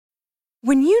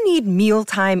When you need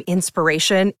mealtime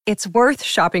inspiration, it's worth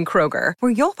shopping Kroger,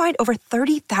 where you'll find over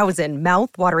 30,000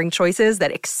 mouth-watering choices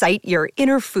that excite your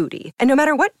inner foodie. And no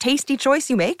matter what tasty choice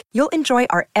you make, you'll enjoy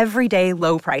our everyday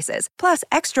low prices, plus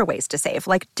extra ways to save,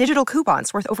 like digital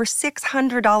coupons worth over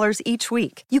 $600 each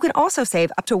week. You can also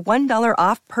save up to $1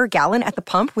 off per gallon at the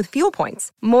pump with fuel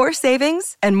points. More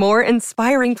savings and more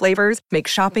inspiring flavors make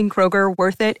shopping Kroger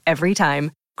worth it every time.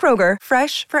 Kroger,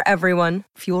 fresh for everyone.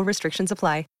 Fuel restrictions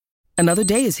apply. Another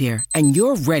day is here, and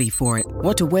you're ready for it.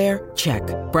 What to wear? Check.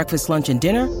 Breakfast, lunch, and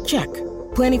dinner? Check.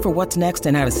 Planning for what's next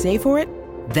and how to save for it?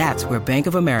 That's where Bank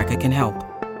of America can help.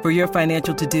 For your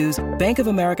financial to-dos, Bank of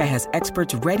America has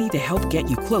experts ready to help get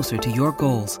you closer to your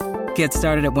goals. Get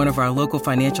started at one of our local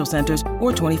financial centers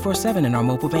or 24/7 in our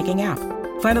mobile banking app.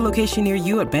 Find a location near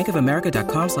you at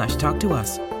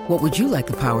bankofamerica.com/talktous. What would you like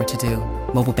the power to do?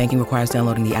 Mobile banking requires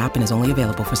downloading the app and is only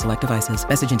available for select devices.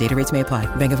 Message and data rates may apply.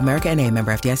 Bank of America N.A.,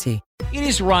 member FDIC. It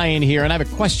is Ryan here, and I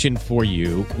have a question for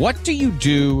you. What do you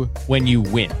do when you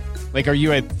win? Like, are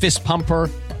you a fist pumper,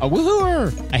 a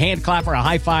woo-hooer, a hand clapper, a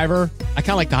high-fiver? I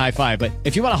kind of like the high-five, but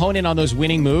if you want to hone in on those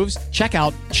winning moves, check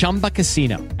out Chumba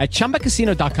Casino. At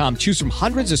ChumbaCasino.com, choose from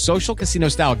hundreds of social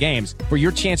casino-style games for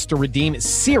your chance to redeem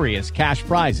serious cash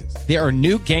prizes. There are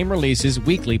new game releases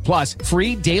weekly, plus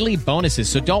free daily bonuses,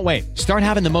 so don't wait. Start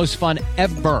having the most fun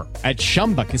ever at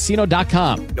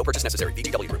ChumbaCasino.com. No purchase necessary.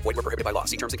 VGW Group. Void where prohibited by law.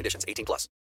 See terms and conditions. 18+.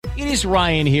 It is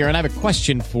Ryan here, and I have a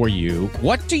question for you.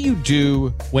 What do you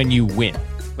do when you win?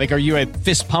 Like, are you a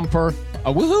fist pumper,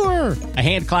 a woo-hooer, a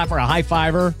hand clapper, a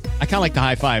high-fiver? I kind of like the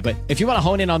high-five, but if you want to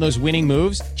hone in on those winning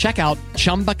moves, check out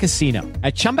Chumba Casino.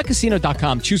 At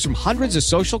ChumbaCasino.com, choose from hundreds of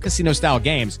social casino-style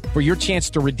games for your chance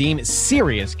to redeem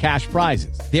serious cash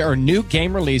prizes. There are new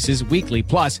game releases weekly,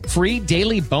 plus free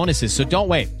daily bonuses, so don't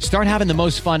wait. Start having the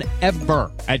most fun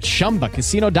ever at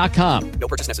ChumbaCasino.com. No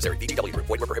purchase necessary. VGW Group.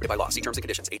 Void where prohibited by law. See terms and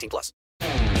conditions. 18+.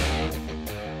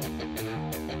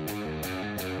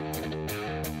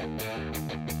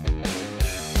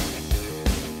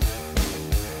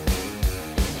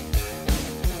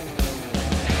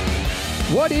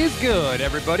 What is good,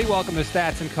 everybody? Welcome to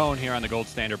Stats and Cohn here on the Gold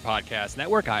Standard Podcast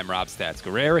Network. I'm Rob Stats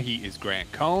Guerrera. He is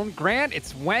Grant Cohn. Grant,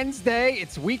 it's Wednesday.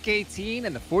 It's Week 18,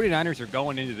 and the 49ers are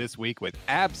going into this week with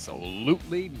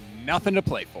absolutely nothing to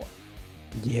play for.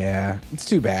 Yeah, it's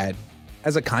too bad.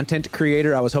 As a content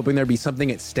creator, I was hoping there'd be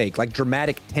something at stake, like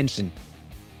dramatic tension.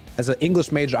 As an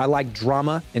English major, I like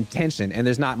drama and tension, and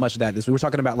there's not much of that. We were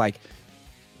talking about, like,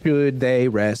 should they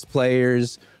rest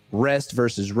players, rest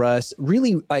versus rust.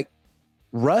 Really, like,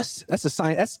 rust, that's a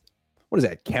sign. That's, what is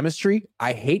that, chemistry?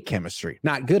 I hate chemistry,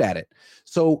 not good at it.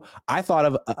 So I thought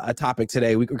of a topic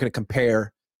today. We're going to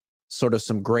compare sort of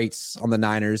some greats on the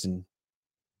Niners and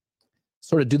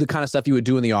sort of do the kind of stuff you would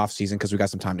do in the offseason because we got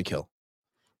some time to kill.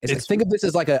 Think of this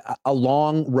as like a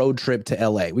long road trip to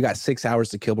LA. We got 6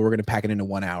 hours to kill, but we're going to pack it into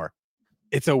 1 hour.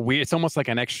 It's almost like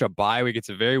an extra bye week. It's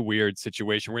a very weird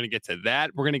situation. We're going to get to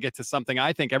that. We're going to get to something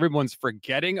I think everyone's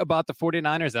forgetting about the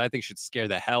 49ers that I think should scare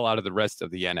the hell out of the rest of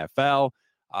the NFL.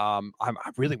 I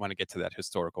really want to get to that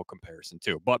historical comparison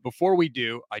too. But before we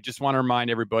do, I just want to remind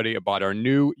everybody about our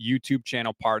new YouTube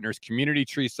channel partners, Community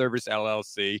Tree Service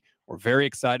LLC. We're very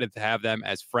excited to have them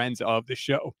as friends of the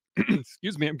show.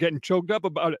 Excuse me, I'm getting choked up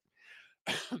about it.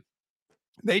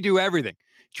 They do everything.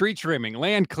 Tree trimming,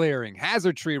 land clearing,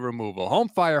 hazard tree removal, home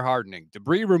fire hardening,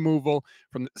 debris removal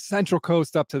from the Central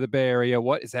Coast up to the Bay Area.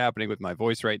 What is happening with my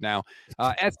voice right now?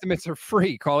 Estimates are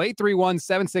free. Call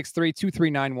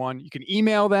 831-763-2391. You can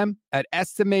email them at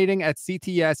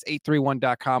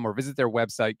estimating@cts831.com or visit their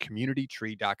website,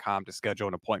 communitytree.com, to schedule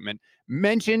an appointment.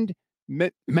 Mention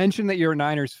that you're a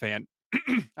Niners fan.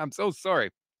 I'm so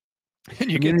sorry.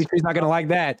 And Community Tree's not going to like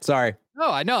that. Sorry.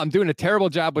 No, I know. I'm doing a terrible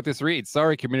job with this read.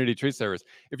 Sorry, Community Tree Service.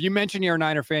 If you mention you're a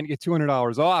Niner fan, you get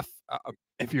 $200 off.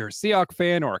 If you're a Seahawks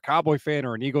fan or a Cowboy fan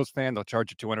or an Eagles fan, they'll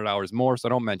charge you $200 more. So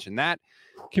don't mention that.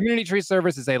 Community Tree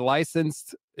Service is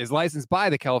licensed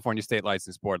by the California State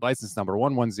License Board. License number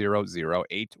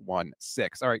 1100816.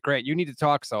 All right, Grant, you need to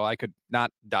talk so I could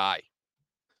not die.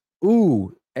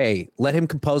 Ooh, hey, let him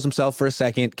compose himself for a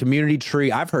second. Community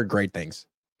Tree, I've heard great things.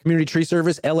 Community Tree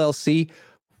Service, LLC.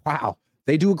 Wow.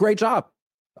 They do a great job.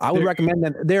 I would recommend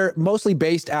them. They're mostly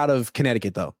based out of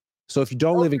Connecticut, though. So if you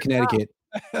don't live in Connecticut.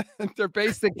 They're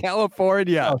based in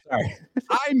California. Oh, sorry.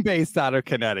 I'm based out of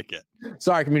Connecticut.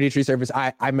 Sorry, Community Tree Service.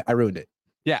 I ruined it.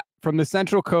 Yeah. From the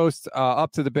Central Coast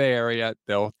up to the Bay Area,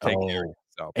 they'll take care of it.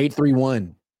 So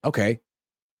 831. Okay.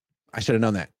 I should have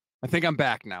known that. I think I'm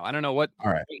back now. I don't know what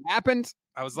All right. happened.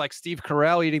 I was like Steve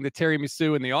Carell eating the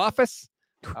tiramisu in the office.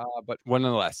 But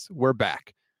nonetheless, we're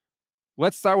back.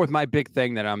 Let's start with my big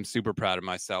thing that I'm super proud of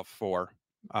myself for.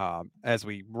 as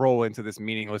we roll into this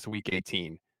meaningless week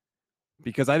 18,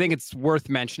 because I think it's worth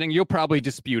mentioning. You'll probably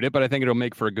dispute it, but I think it'll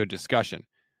make for a good discussion.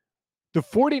 The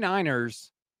 49ers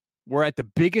were at the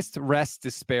biggest rest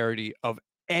disparity of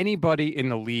anybody in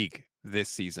the league this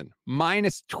season,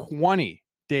 minus 20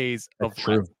 days of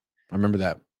True. rest. I remember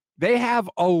that. They have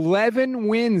 11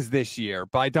 wins this year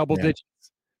by double digits.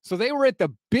 So they were at the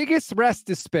biggest rest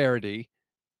disparity,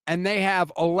 and they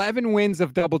have 11 wins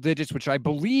of double digits, which I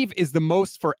believe is the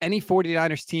most for any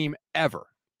 49ers team ever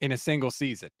in a single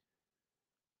season.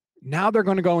 Now they're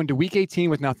going to go into week 18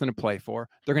 with nothing to play for.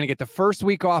 They're going to get the first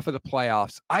week off of the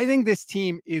playoffs. I think this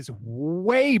team is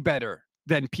way better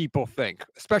than people think,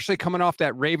 especially coming off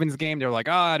that Ravens game. They're like,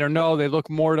 I don't know. They look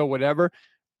mortal, whatever.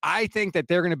 I think that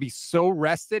they're going to be so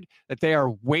rested that they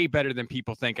are way better than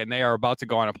people think, and they are about to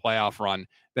go on a playoff run.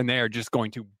 Then they are just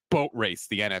going to boat race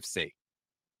the NFC.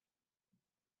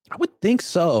 I would think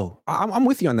so. I'm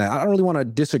with you on that. I don't really want to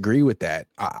disagree with that.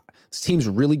 This team's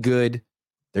really good.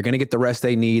 They're going to get the rest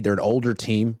they need. They're an older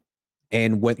team.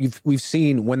 And we've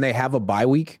seen when they have a bye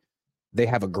week, they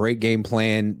have a great game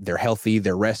plan. They're healthy.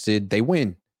 They're rested. They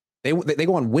win. They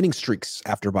go on winning streaks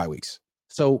after bye weeks.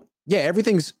 So, yeah,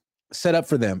 everything's set up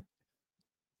for them.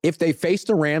 If they face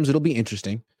the Rams, it'll be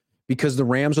interesting because the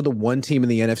Rams are the one team in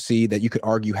the NFC that you could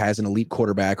argue has an elite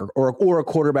quarterback or a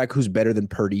quarterback who's better than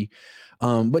Purdy.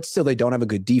 But still, they don't have a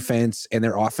good defense, and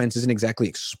their offense isn't exactly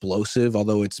explosive,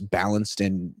 although it's balanced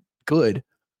and good.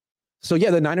 So,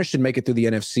 yeah, the Niners should make it through the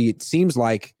NFC. It seems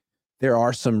like there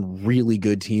are some really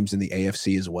good teams in the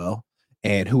AFC as well,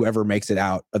 and whoever makes it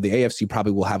out of the AFC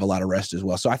probably will have a lot of rest as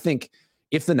well. So I think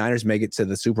if the Niners make it to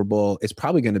the Super Bowl, it's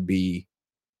probably going to be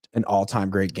an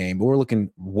all-time great game, but we're looking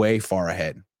way far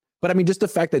ahead. But, I mean, just the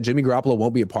fact that Jimmy Garoppolo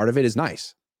won't be a part of it is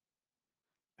nice.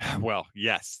 Well,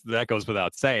 yes, that goes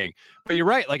without saying. But you're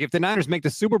right. Like, if the Niners make the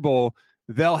Super Bowl,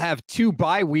 they'll have 2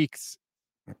 bye weeks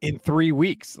in 3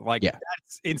 weeks. Like,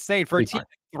 that's insane. For a team that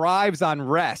thrives on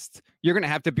rest, you're going to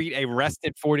have to beat a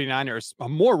rested 49ers, a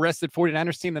more rested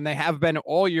 49ers team than they have been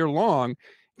all year long.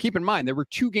 Keep in mind, there were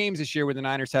 2 games this year where the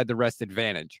Niners had the rest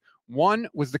advantage. One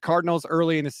was the Cardinals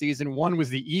early in the season. One was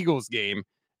the Eagles game.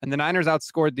 And the Niners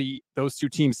outscored those 2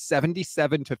 teams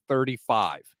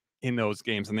 77-35 in those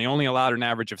games. And they only allowed an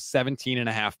average of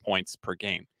 17.5 points per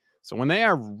game. So when they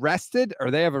are rested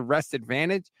or they have a rest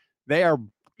advantage, they are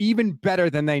even better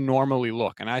than they normally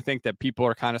look. And I think that people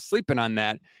are kind of sleeping on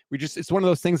that. It's one of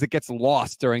those things that gets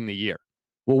lost during the year.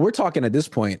 Well, we're talking at this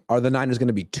point, are the Niners going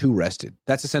to be too rested?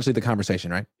 That's essentially the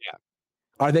conversation, right? Yeah.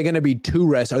 Are they going to be too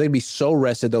rested? Are they going to be so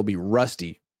rested they'll be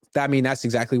rusty? That's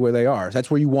exactly where they are.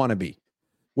 That's where you want to be,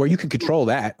 where you can control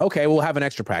that. Okay, we'll have an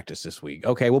extra practice this week.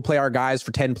 Okay, we'll play our guys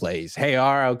for 10 plays. Hey,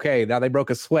 okay, now they broke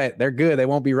a sweat. They're good. They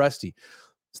won't be rusty.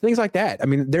 So things like that. I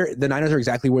mean, the Niners are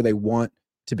exactly where they want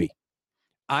to be.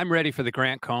 I'm ready for the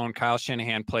Grant Cohn. Kyle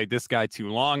Shanahan played this guy too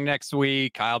long next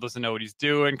week. Kyle doesn't know what he's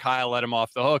doing. Kyle let him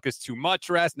off the hook. It's too much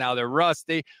rest. Now they're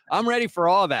rusty. I'm ready for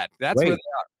all that. That's where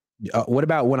they are. What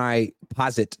about when I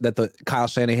posit that the Kyle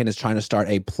Shanahan is trying to start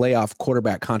a playoff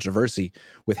quarterback controversy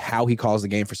with how he calls the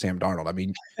game for Sam Darnold? I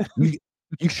mean,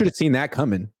 you should have seen that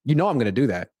coming. You know I'm going to do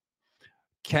that.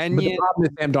 But the problem is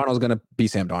Sam Darnold is going to be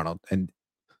Sam Darnold, and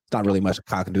it's not really much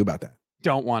Kyle can do about that.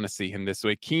 Don't want to see him this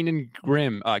week. Keenan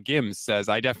Gims says,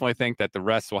 I definitely think that the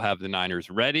rest will have the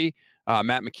Niners ready.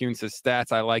 Matt McCune says,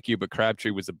 stats, I like you, but Crabtree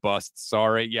was a bust.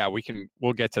 Sorry. Yeah,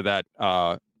 we'll get to that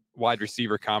wide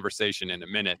receiver conversation in a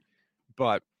minute.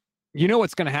 But you know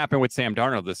what's going to happen with Sam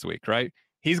Darnold this week, right?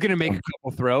 He's going to make a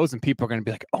couple throws, and people are going to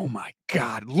be like, oh, my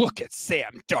God, look at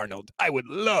Sam Darnold. I would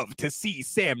love to see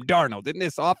Sam Darnold in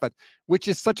this offense, which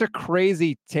is such a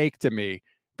crazy take to me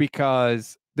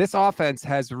because this offense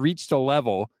has reached a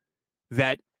level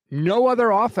that no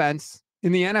other offense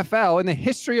in the NFL, in the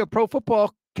history of pro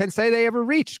football, can say they ever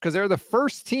reached because they're the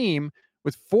first team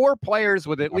with 4 players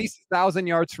with at least 1,000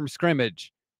 yards from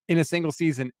scrimmage in a single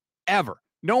season ever.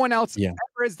 No one else ever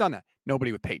has done that.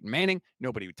 Nobody with Peyton Manning,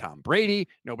 nobody with Tom Brady,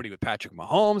 nobody with Patrick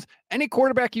Mahomes, any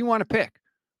quarterback you want to pick.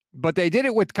 But they did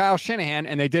it with Kyle Shanahan,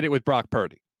 and they did it with Brock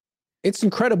Purdy. It's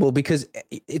incredible because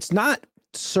it's not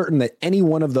certain that any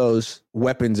one of those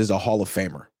weapons is a Hall of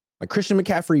Famer. Like Christian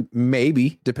McCaffrey,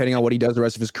 maybe, depending on what he does the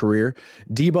rest of his career.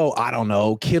 Debo, I don't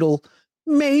know. Kittle,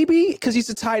 maybe, because he's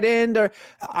a tight end. Or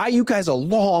Ayuk has a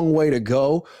long way to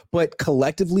go. But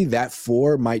collectively, that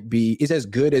 4 is as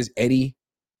good as any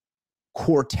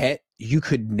quartet you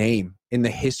could name in the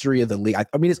history of the league.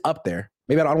 I mean, it's up there.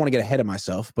 Maybe I don't want to get ahead of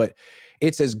myself, but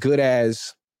it's as good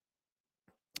as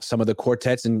some of the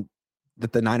quartets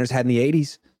that the Niners had in the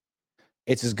 80s.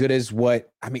 It's as good as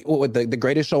what the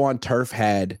greatest show on turf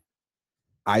had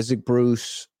Isaac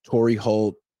Bruce, Torrey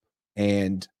Holt,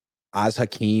 and Oz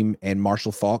Hakeem and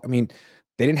Marshall Faulk. I mean,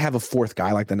 they didn't have a fourth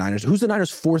guy like the Niners. Who's the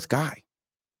Niners' fourth guy?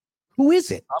 Who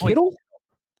is it? Probably Kittle?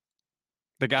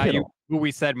 The guy who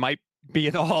we said might be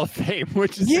in the Hall of Fame,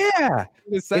 which is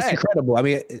it's incredible. I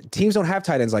mean, teams don't have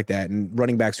tight ends like that and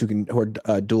running backs who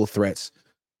are dual threats.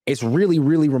 It's really,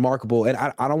 really remarkable. And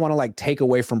I don't want to like take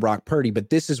away from Brock Purdy, but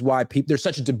this is why there's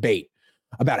such a debate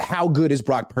about how good is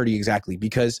Brock Purdy exactly,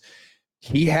 because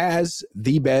he has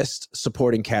the best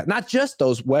supporting cast, not just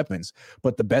those weapons,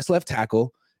 but the best left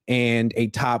tackle and a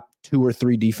top 2 or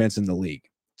 3 defense in the league.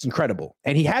 It's incredible.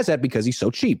 And he has that because he's so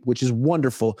cheap, which is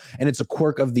wonderful. And it's a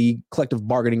quirk of the collective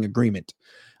bargaining agreement.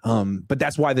 But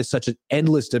that's why there's such an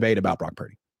endless debate about Brock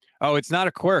Purdy. Oh, it's not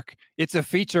a quirk. It's a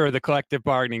feature of the collective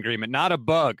bargaining agreement, not a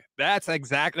bug. That's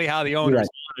exactly how the owners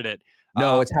wanted it.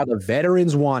 No, it's how the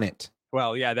veterans want it.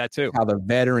 Well, yeah, that too. How the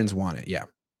veterans want it. Yeah.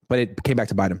 But it came back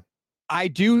to bite him. I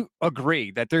do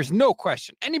agree that there's no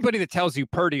question. Anybody that tells you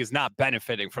Purdy is not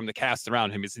benefiting from the cast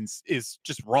around him is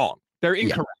just wrong. They're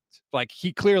incorrect. Yeah. Like,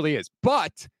 he clearly is.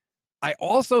 But I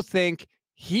also think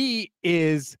he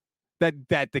is that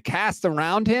the cast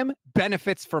around him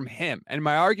benefits from him. And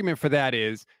my argument for that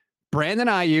is Brandon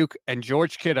Ayuk and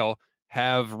George Kittle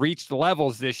have reached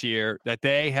levels this year that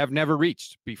they have never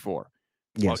reached before.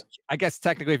 Yes. Well, I guess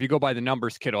technically if you go by the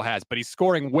numbers Kittle has, but he's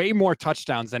scoring way more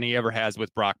touchdowns than he ever has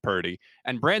with Brock Purdy.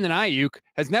 And Brandon Ayuk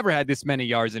has never had this many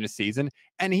yards in a season.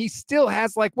 And he still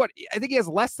has I think he has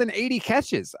less than 80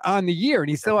 catches on the year, and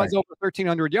he still has over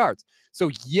 1,300 yards.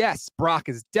 So yes, Brock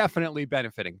is definitely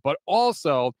benefiting, but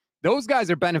also those guys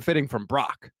are benefiting from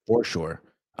Brock. For sure.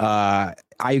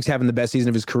 Ayuk's having the best season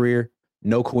of his career.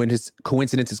 No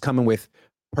coincidence is coming with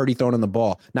Purdy throwing on the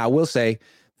ball. Now, I will say,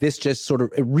 this just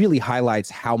it really highlights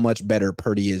how much better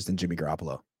Purdy is than Jimmy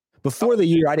Garoppolo. Before the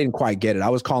year, I didn't quite get it. I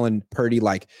was calling Purdy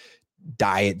like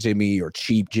diet Jimmy or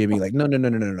cheap Jimmy. Like, no.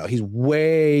 He's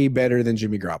way better than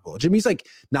Jimmy Garoppolo. Jimmy's like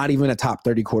not even a top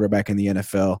 30 quarterback in the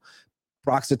NFL.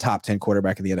 Brock's a top 10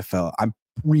 quarterback in the NFL. I'm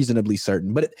reasonably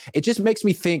certain. But it just makes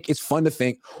me think, it's fun to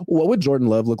think, what would Jordan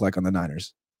Love look like on the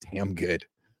Niners? Damn good.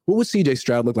 What would CJ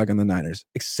Stroud look like on the Niners?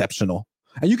 Exceptional.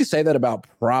 And you could say that about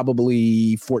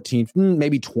probably 14,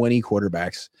 maybe 20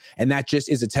 quarterbacks. And that just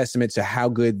is a testament to how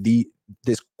good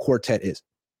this quartet is.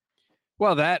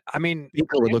 Well, it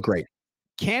would look great.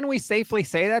 Can we safely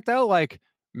say that, though? Like,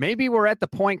 maybe we're at the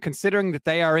point, considering that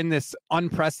they are in this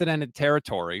unprecedented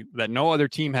territory that no other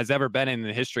team has ever been in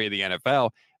the history of the NFL.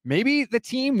 Maybe the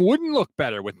team wouldn't look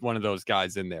better with one of those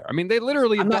guys in there. I mean, they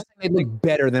literally... I'm not saying they look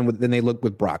better than they look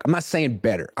with Brock. I'm not saying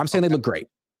better. I'm saying they look great.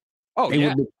 They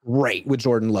would look great with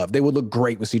Jordan Love. They would look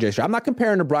great with CJ Stroud. I'm not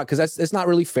comparing to Brock because it's not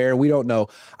really fair. We don't know.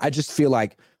 I just feel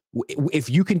like if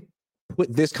you can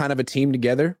put this kind of a team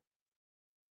together,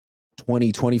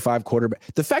 20, 25 quarterback,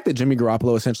 the fact that Jimmy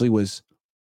Garoppolo essentially was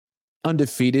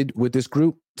undefeated with this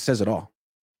group says it all.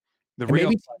 Maybe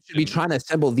teams should be trying to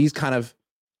assemble these kind of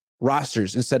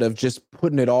rosters instead of just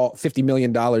putting it all $50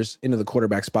 million into the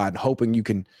quarterback spot and hoping you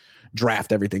can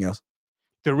draft everything else.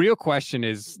 The real question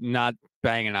is not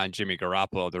banging on Jimmy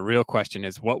Garoppolo. The real question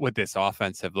is, what would this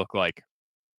offense have looked like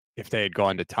if they had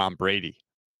gone to Tom Brady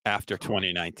after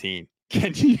 2019?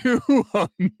 Can you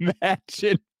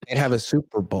imagine? They'd have a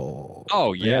Super Bowl.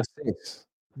 Oh, yeah.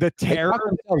 The terror. They talked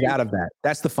themselves out of that.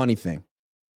 That's the funny thing.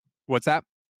 What's that?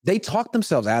 They talked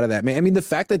themselves out of that, man. I mean, the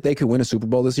fact that they could win a Super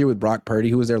Bowl this year with Brock Purdy,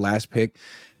 who was their last pick,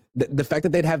 the fact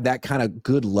that they'd have that kind of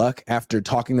good luck after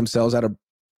talking themselves out of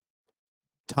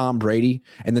Tom Brady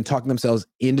and then talking themselves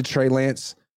into Trey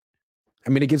Lance, I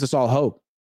mean, it gives us all hope.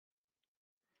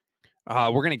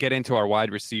 We're going to get into our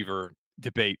wide receiver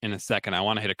debate in a second. I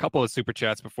want to hit a couple of super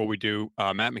chats before we do.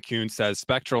 Matt McCune says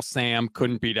Spectral Sam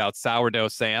couldn't beat out Sourdough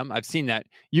Sam. I've seen that.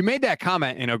 You made that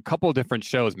comment in a couple of different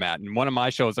shows, Matt, in one of my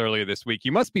shows earlier this week.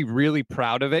 You must be really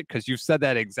proud of it because you've said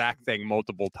that exact thing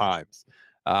multiple times.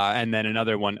 And then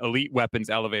another one, elite weapons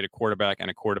elevate a quarterback and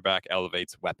a quarterback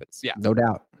elevates weapons. Yeah, no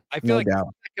doubt. I feel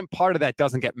the second part of that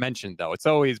doesn't get mentioned, though. It's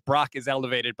always Brock is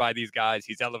elevated by these guys.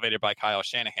 He's elevated by Kyle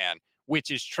Shanahan, which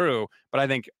is true. But I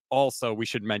think also we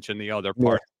should mention the other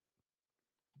part.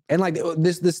 Yeah. And like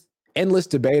this endless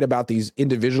debate about these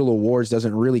individual awards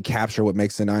doesn't really capture what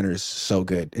makes the Niners so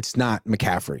good. It's not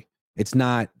McCaffrey. It's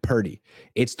not Purdy.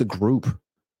 It's the group.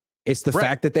 It's the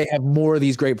fact that they have more of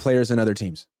these great players than other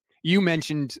teams. You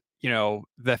mentioned,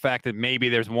 the fact that maybe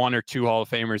there's one or two Hall of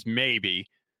Famers, maybe.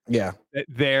 Yeah.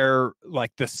 They're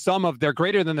like they're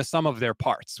greater than the sum of their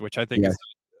parts, which I think is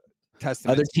a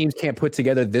testament. Other teams can't put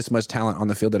together this much talent on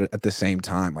the field at the same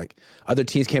time. Like other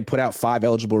teams can't put out 5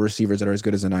 eligible receivers that are as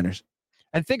good as the Niners.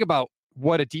 And think about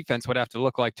what a defense would have to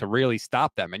look like to really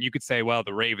stop them. And you could say, well,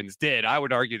 the Ravens did. I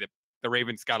would argue that the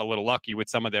Ravens got a little lucky with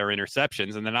some of their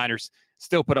interceptions, and the Niners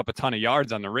still put up a ton of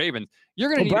yards on the Ravens. You're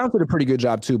going to need Browns did a pretty good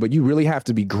job too, but you really have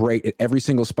to be great at every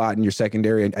single spot in your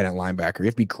secondary and at linebacker. You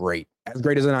have to be great as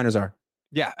the Niners are.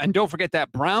 Yeah, and don't forget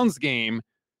that Browns game.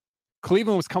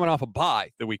 Cleveland was coming off a bye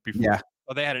the week before. Yeah.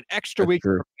 So they had an extra week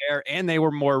to prepare, and they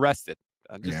were more rested.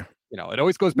 It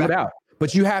always goes back. Out.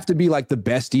 But you have to be like the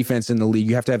best defense in the league.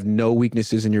 You have to have no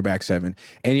weaknesses in your back seven,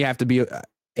 and you have to be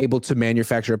able to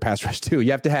manufacture a pass rush too.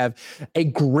 You have to have a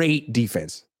great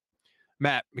defense.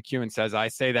 Matt McEwen says, I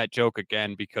say that joke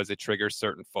again because it triggers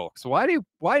certain folks. Why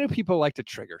do people like to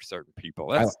trigger certain people?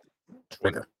 That's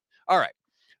trigger. All right.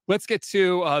 Let's get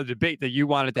to the debate that you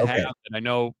wanted to have, and I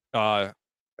know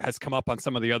has come up on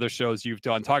some of the other shows you've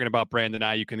done, talking about Brandon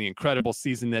Ayuk and the incredible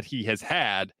season that he has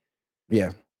had.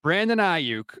 Yeah. Brandon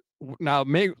Ayuk. Now,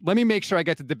 let me make sure I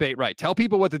get the debate right. Tell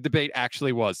people what the debate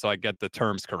actually was so I get the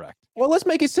terms correct. Well, let's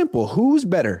make it simple. Who's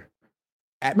better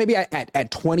at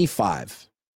 25?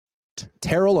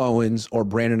 Terrell Owens or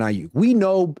Brandon Ayuk? We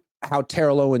know how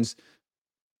Terrell Owens'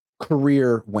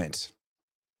 career went.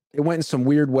 It went in some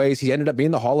weird ways. He ended up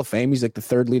being the Hall of Fame. He's like the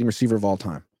third leading receiver of all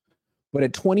time. But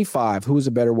at 25, who is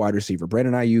a better wide receiver,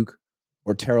 Brandon Ayuk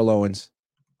or Terrell Owens?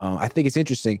 I think it's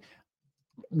interesting.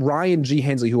 Ryan G.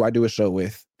 Hensley, who I do a show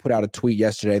with, put out a tweet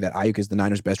yesterday that Ayuk is the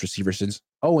Niners' best receiver since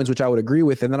Owens, which I would agree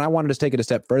with. And then I wanted to take it a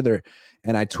step further,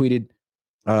 and I tweeted,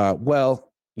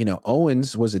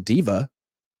 Owens was a diva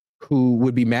who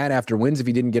would be mad after wins if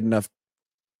he didn't get enough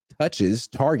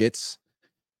targets,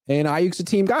 and Ayuk's a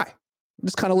team guy.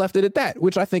 Just kind of left it at that,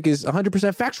 which I think is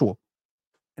 100% factual.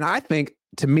 And I think,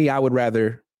 to me, I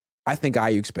think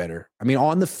Ayuk's better. I mean,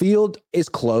 on the field is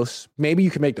close. Maybe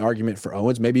you can make the argument for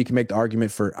Owens. Maybe you can make the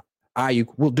argument for Ayuk.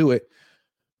 We'll do it.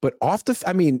 But not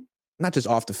just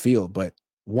off the field, but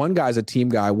one guy's a team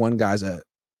guy, one guy's a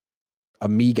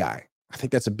me guy. I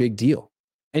think that's a big deal.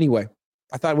 Anyway,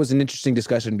 I thought it was an interesting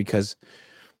discussion because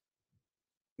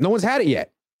no one's had it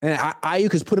yet. And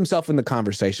Ayuk has put himself in the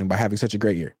conversation by having such a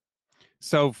great year.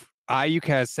 So Ayuk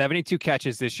has 72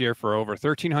 catches this year for over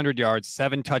 1,300 yards,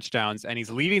 7 touchdowns, and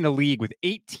he's leading the league with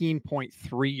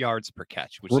 18.3 yards per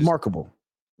catch, which remarkable.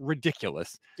 Is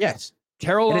ridiculous. Yes.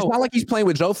 Terrell Owens. It's not like he's playing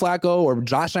with Joe Flacco or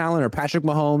Josh Allen or Patrick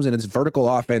Mahomes and it's vertical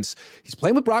offense. He's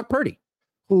playing with Brock Purdy,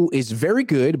 who is very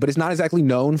good, but is not exactly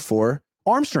known for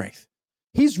arm strength.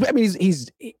 He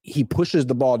pushes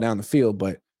the ball down the field,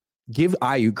 but give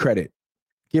Ayuk credit.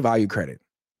 Give Ayuk credit.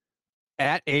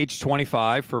 At age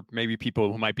 25, for maybe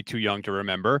people who might be too young to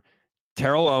remember,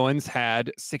 Terrell Owens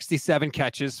had 67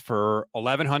 catches for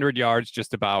 1,100 yards,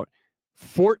 just about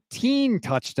 14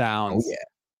 touchdowns,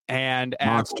 and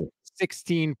averaged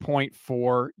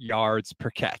 16.4 yards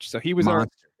per catch. So he was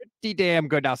pretty damn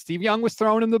good. Now, Steve Young was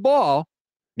throwing him the ball.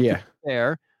 Yeah.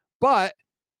 There. But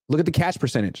look at the catch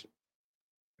percentage.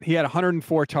 He had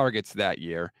 104 targets that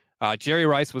year. Jerry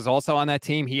Rice was also on that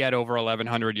team. He had over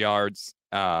 1,100 yards.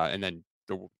 And then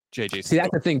the JJ. See, that's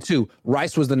the thing too.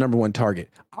 Rice was the number one target.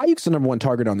 Ayuk's the number one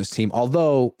target on this team,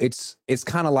 although it's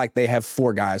kind of like they have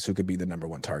 4 guys who could be the number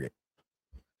one target.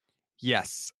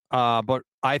 Yes. But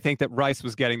I think that Rice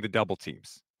was getting the double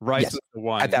teams. Rice was the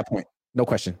one at that point. No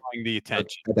question. Drawing the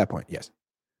attention. At that point, yes.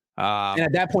 And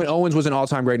at that point, Owens was an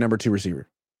all-time great number 2 receiver.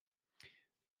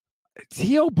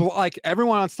 T.O., like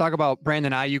everyone wants to talk about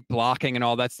Brandon Ayuk blocking and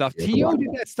all that stuff. T.O. did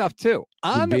that stuff too.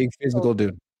 On the big physical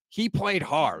dude. He played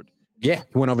hard. Yeah,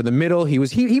 he went over the middle. He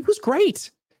was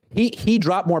great. He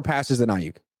dropped more passes than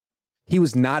Ayuk. He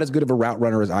was not as good of a route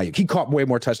runner as Ayuk. He caught way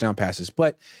more touchdown passes,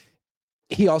 but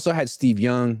he also had Steve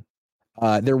Young.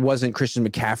 There wasn't Christian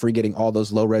McCaffrey getting all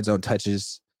those low red zone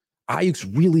touches. Ayuk's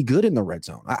really good in the red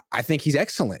zone. I think he's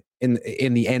excellent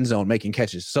in the end zone making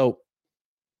catches. So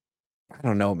I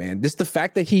don't know, man. The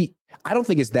fact that I don't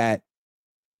think it's that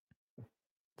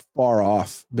far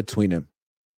off between him.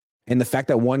 And the fact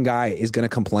that one guy is going to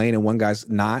complain and one guy's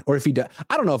not, or if he does,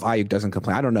 I don't know if Ayuk doesn't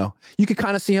complain. I don't know. You could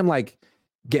kind of see him like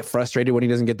get frustrated when he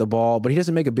doesn't get the ball, but he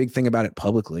doesn't make a big thing about it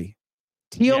publicly.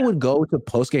 T.O. would go to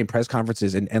post-game press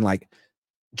conferences and like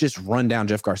just run down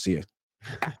Jeff Garcia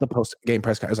at the post-game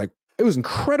press conference. It was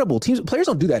incredible. Players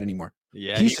don't do that anymore.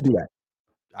 Yeah, he used to do that.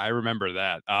 I remember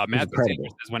that. Matt says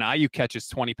when Ayuk catches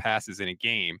 20 passes in a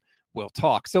game, we'll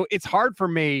talk. So it's hard for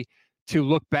me to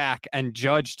look back and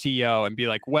judge T.O. and be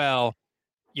like, well,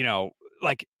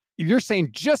 like you're saying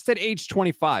just at age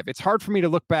 25, it's hard for me to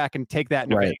look back and take that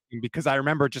into because I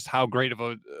remember just how great of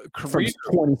a career.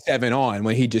 From 27 on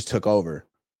when he just took over.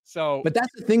 So, but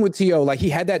that's the thing with T.O. Like he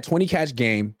had that 20 catch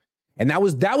game, and that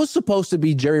was supposed to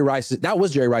be Jerry Rice's. That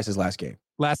was Jerry Rice's last game.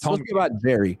 Last home game. About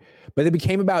Jerry, but it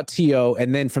became about T.O.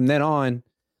 And then from then on,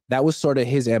 that was sort of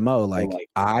his MO. Like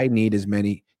I need as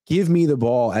many. give me the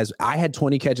ball. As I had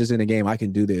 20 catches in a game, I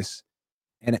can do this.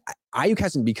 And Ayuk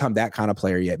hasn't become that kind of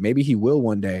player yet. Maybe he will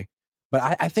one day.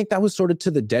 But I think that was sort of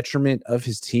to the detriment of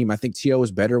his team. I think T.O.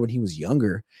 was better when he was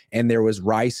younger, and there was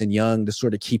Rice and Young to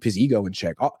sort of keep his ego in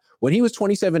check. When he was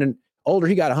 27 and older,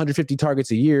 he got 150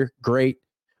 targets a year. Great.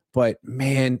 But,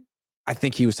 man, I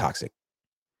think he was toxic.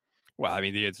 Well, I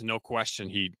mean, there's no question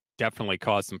he definitely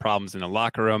caused some problems in the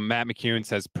locker room. Matt McCune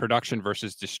says production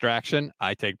versus distraction.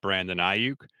 I take Brandon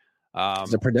Ayuk.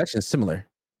 The production is similar.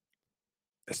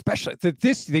 Especially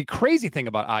the crazy thing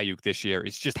about Ayuk this year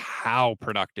is just how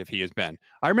productive he has been.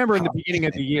 I remember in the beginning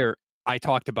of the year, I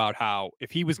talked about how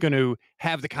if he was going to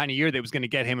have the kind of year that was going to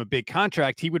get him a big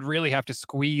contract, he would really have to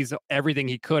squeeze everything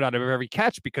he could out of every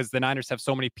catch because the Niners have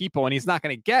so many people and he's not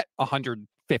going to get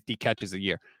 150 catches a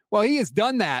year. Well, he has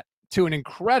done that to an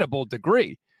incredible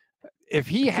degree. If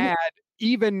he had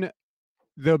even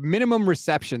the minimum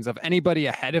receptions of anybody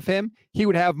ahead of him, he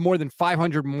would have more than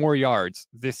 500 more yards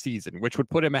this season, which would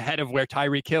put him ahead of where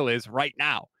Tyreek Hill is right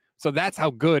now. So that's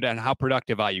how good and how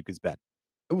productive Ayuk has been.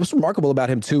 What's remarkable about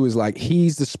him, too, is like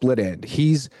he's the split end.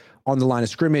 He's on the line of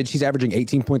scrimmage. He's averaging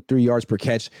 18.3 yards per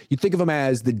catch. You think of him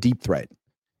as the deep threat.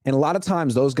 And a lot of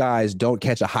times those guys don't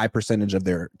catch a high percentage of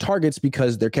their targets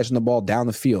because they're catching the ball down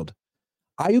the field.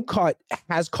 Ayuk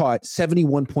has caught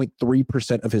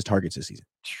 71.3% of his targets this season.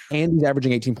 And he's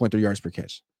averaging 18.3 yards per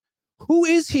catch. Who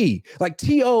is he? Like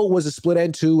T.O. was a split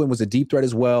end too and was a deep threat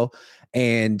as well.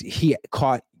 And he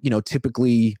caught,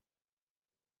 typically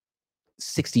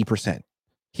 60%.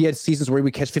 He had seasons where he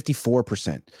would catch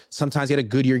 54%. Sometimes he had a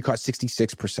good year, he caught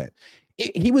 66%.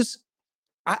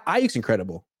 Ayuk's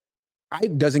incredible.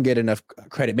 Ayuk doesn't get enough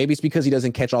credit. Maybe it's because he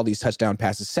doesn't catch all these touchdown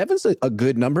passes. 7's a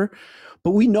good number,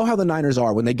 but we know how the Niners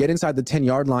are. When they get inside the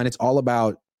 10-yard line, it's all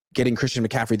about getting Christian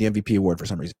McCaffrey the MVP award for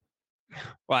some reason.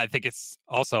 Well, I think he's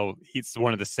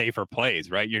one of the safer plays,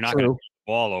 right? You're not going to turn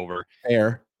the ball over.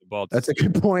 Fair. That's a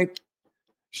good point.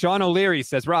 Sean O'Leary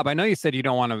says, Rob, I know you said you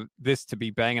don't want this to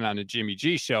be banging on the Jimmy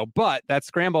G show, but that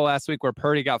scramble last week where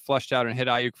Purdy got flushed out and hit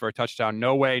Ayuk for a touchdown,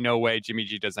 no way Jimmy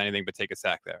G does anything but take a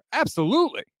sack there.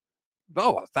 Absolutely.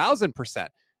 Oh, 1,000%.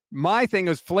 My thing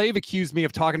is Flav accused me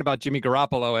of talking about Jimmy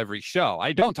Garoppolo every show.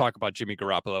 I don't talk about Jimmy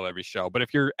Garoppolo every show, but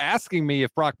if you're asking me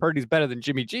if Brock Purdy's better than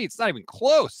Jimmy G, it's not even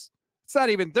close.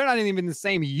 They're not even in the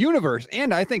same universe.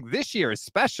 And I think this year,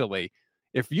 especially,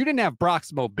 if you didn't have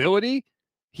Brock's mobility,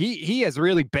 he has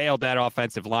really bailed that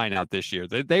offensive line out this year.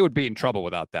 They would be in trouble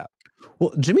without that.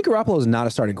 Well, Jimmy Garoppolo is not a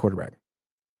starting quarterback.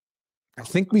 I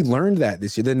think we learned that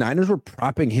this year. The Niners were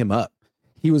propping him up.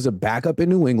 He was a backup in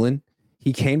New England.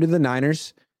 He came to the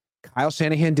Niners. Kyle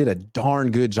Shanahan did a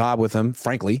darn good job with him,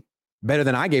 frankly, better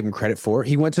than I gave him credit for.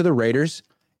 He went to the Raiders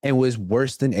and was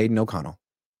worse than Aiden O'Connell.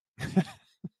 That's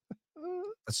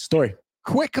the story.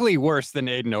 Quickly worse than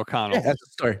Aiden O'Connell. Yeah, that's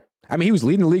the story. I mean, he was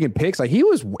leading the league in picks. Like we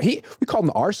called him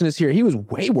the arsonist here. He was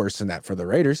way worse than that for the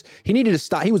Raiders. He needed to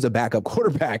stop. He was a backup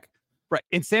quarterback. Right.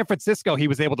 In San Francisco, he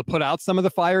was able to put out some of the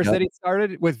fires that he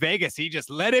started. With Vegas, he just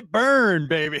let it burn,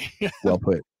 baby. Well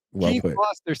put. Keith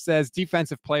Foster says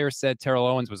defensive players said Terrell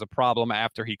Owens was a problem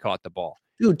after he caught the ball.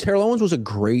 Dude, Terrell Owens was a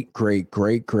great player.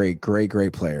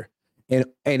 And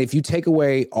if you take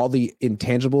away all the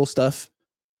intangible stuff,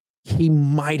 he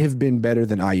might have been better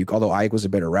than Ayuk, although Ayuk was a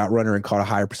better route runner and caught a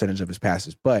higher percentage of his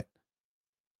passes. But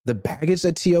the baggage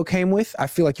that T.O. came with, I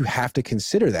feel like you have to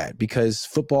consider that because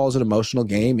football is an emotional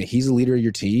game and he's the leader of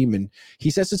your team and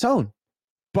he sets the tone.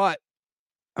 But,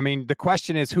 I mean, the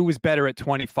question is who was better at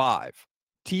 25?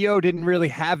 T.O. didn't really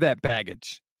have that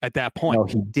baggage at that point. No,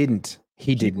 he didn't.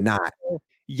 He did not.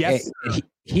 Yes.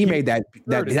 He made that.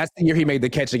 That's the year he made the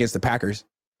catch against the Packers.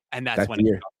 And that's when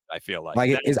I feel like.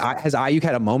 Has Ayuk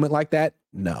had a moment like that?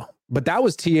 No. But that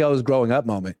was T.O.'s growing up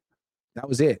moment. That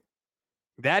was it.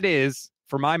 That is,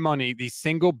 for my money, the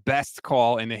single best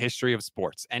call in the history of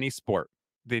sports, any sport.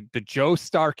 The Joe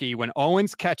Starkey, when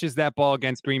Owens catches that ball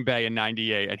against Green Bay in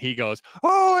 98, and he goes,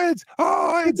 Owens!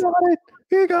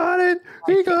 He got it.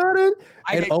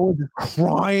 And Owens is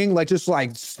crying,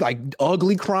 like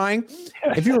ugly crying.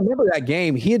 If you remember that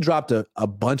game, he had dropped a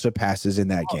bunch of passes in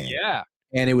that game. Yeah.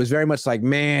 And it was very much like,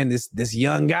 man, this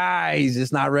young guy, he's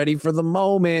just not ready for the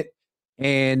moment.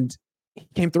 And he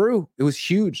came through. It was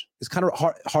huge. It's kind of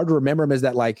hard to remember him as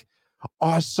that, like,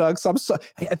 oh, sucks.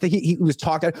 I think he was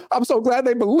talking. I'm so glad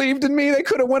they believed in me. They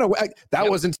could have went away. That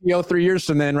wasn't T.O. 3 years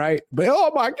from then, right? But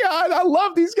oh my God, I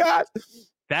love these guys.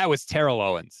 That was Terrell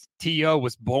Owens. T.O.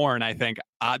 was born, I think.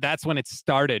 That's when it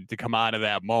started to come out of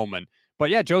that moment. But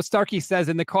yeah, Joe Starkey says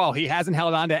in the call, he hasn't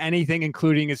held on to anything,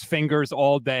 including his fingers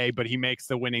all day, but he makes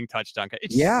the winning touchdown.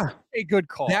 It's a good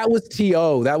call. That was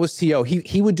T.O.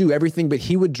 He would do everything, but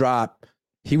he would drop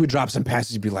He would drop some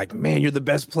passes. You'd be like, man, you're the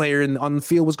best player on the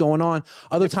field. What's going on?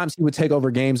 Other times he would take over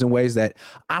games in ways that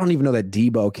I don't even know that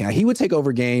Debo can. He would take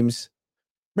over games.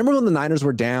 Remember when the Niners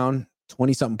were down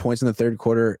 20-something points in the third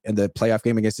quarter in the playoff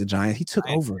game against the Giants? He took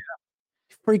over.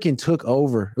 He freaking took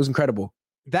over. It was incredible.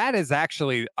 That is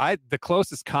actually the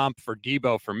closest comp for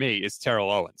Debo for me is Terrell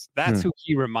Owens. That's who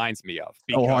he reminds me of.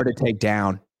 So hard to take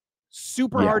down.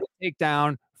 Super hard to take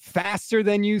down, faster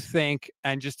than you think,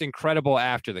 and just incredible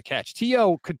after the catch.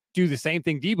 T.O. could do the same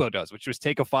thing Debo does, which was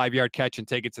take a 5-yard catch and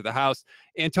take it to the house.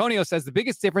 Antonio says the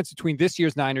biggest difference between this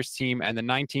year's Niners team and the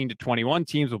 19 to 21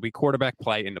 teams will be quarterback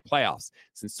play in the playoffs.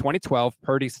 Since 2012,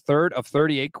 Purdy's third of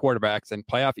 38 quarterbacks in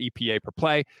playoff EPA per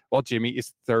play, while Jimmy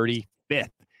is 35th.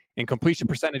 In completion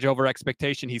percentage over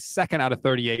expectation, he's second out of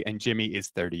 38, and Jimmy is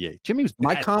 38. Jimmy was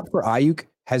my comp for Ayuk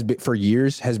has been for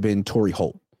years has been Torrey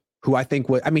Holt, who I think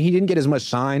he didn't get as much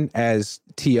shine as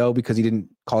T.O. because he didn't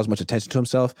call as much attention to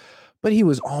himself, but he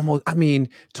was almost,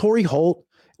 Torrey Holt,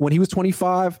 when he was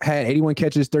 25, had 81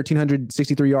 catches,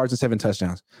 1,363 yards, and 7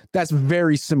 touchdowns. That's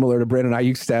very similar to Brandon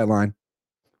Ayuk's stat line,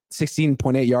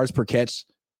 16.8 yards per catch.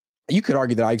 You could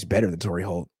argue that Ayuk's better than Torrey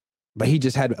Holt, but he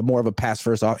just had more of a pass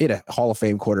first off. He had a Hall of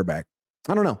Fame quarterback.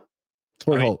 I don't know.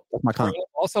 Torrey Holt, that's my comp.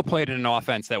 Also played in an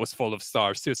offense that was full of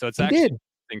stars too, so it's actually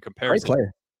in comparison. Great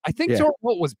player. I think Torrey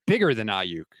Holt was bigger than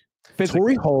Ayuk.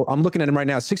 Torrey Holt, I'm looking at him right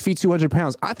now, 6 feet, 200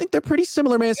 pounds. I think they're pretty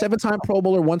similar, man. 7-time Pro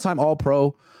Bowler, 1-time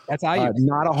All-Pro. That's Ayuk.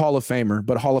 Not a Hall of Famer,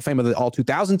 but a Hall of Fame of the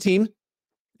All-2000 team.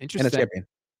 Interesting. And a champion.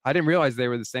 I didn't realize they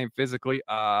were the same physically.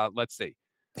 Let's see.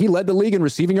 He led the league in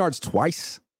receiving yards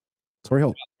twice. Torrey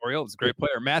Holt. Torrey Holt is a great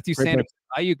player. Matthew Sanders.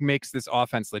 Ayuk makes this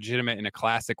offense legitimate in a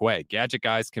classic way. Gadget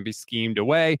guys can be schemed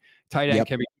away. Tight end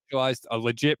can be utilized. A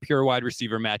legit pure wide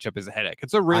receiver matchup is a headache.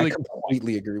 It's a really I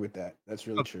completely agree with that. That's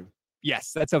really true.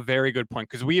 Yes, that's a very good point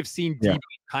because we have seen Debo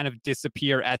kind of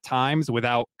disappear at times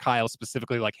without Kyle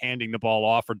specifically like handing the ball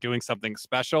off or doing something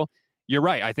special. You're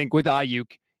right. I think with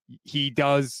Ayuk, he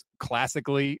does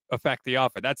classically affect the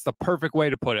offense. That's the perfect way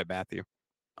to put it, Matthew.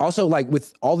 Also, like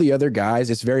with all the other guys,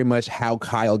 it's very much how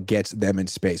Kyle gets them in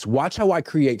space. Watch how I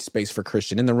create space for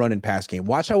Christian in the run and pass game.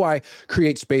 Watch how I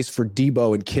create space for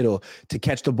Debo and Kittle to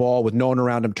catch the ball with no one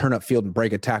around him, turn up field and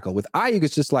break a tackle. With Ayuk,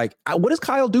 it's just like, what does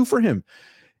Kyle do for him?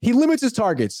 He limits his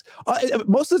targets.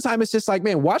 Most of the time, it's just like,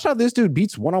 man, watch how this dude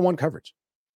beats one-on-one coverage.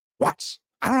 Watch.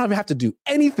 I don't even have to do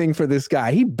anything for this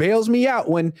guy. He bails me out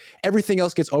when everything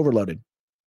else gets overloaded.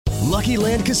 Lucky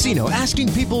Land Casino,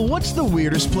 asking people, what's the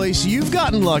weirdest place you've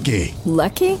gotten lucky?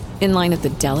 Lucky? In line at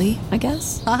the deli, I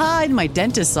guess? Aha, in my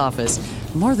dentist's office.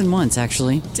 More than once,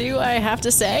 actually. Do I have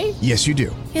to say? Yes, you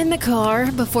do. In the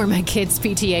car before my kids'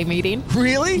 PTA meeting.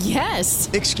 Really? Yes.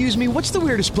 Excuse me, what's the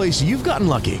weirdest place you've gotten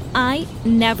lucky? I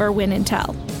never win and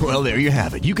tell. Well, there you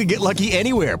have it. You can get lucky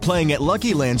anywhere, playing at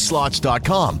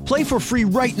LuckyLandSlots.com. Play for free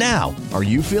right now. Are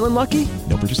you feeling lucky?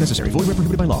 No purchase necessary. Void where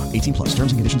prohibited by law. 18+.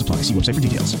 Terms and conditions apply. See website for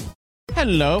details.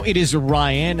 Hello, it is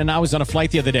Ryan, and I was on a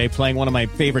flight the other day playing one of my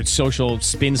favorite social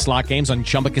spin slot games on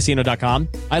ChumbaCasino.com.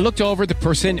 I looked over at the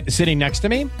person sitting next to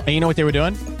me, and you know what they were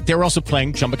doing? They were also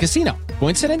playing Chumba Casino.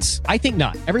 Coincidence? I think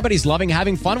not. Everybody's loving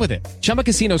having fun with it. Chumba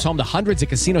Casino is home to hundreds of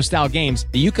casino-style games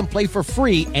that you can play for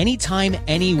free anytime,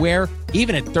 anywhere,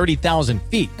 even at 30,000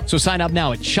 feet. So sign up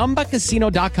now at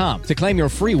ChumbaCasino.com to claim your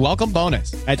free welcome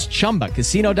bonus. That's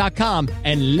ChumbaCasino.com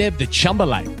and live the Chumba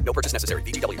life. No purchase necessary.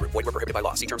 VGW. Void where prohibited by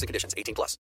law. See terms and conditions.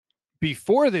 18+.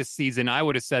 Before this season, I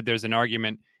would have said there's an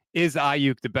argument. Is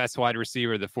Ayuk the best wide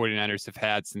receiver the 49ers have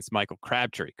had since Michael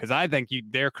Crabtree? Because I think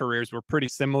their careers were pretty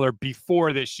similar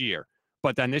before this year.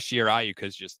 But then this year, Ayuk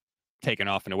has just taken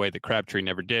off in a way that Crabtree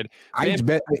never did.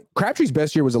 Crabtree's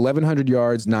best year was 1,100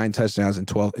 yards, 9 touchdowns in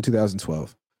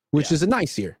 2012, which is a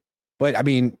nice year. But, I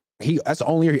mean, that's the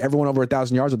only year he ever went over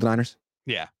 1,000 yards with the Niners.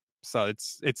 Yeah. So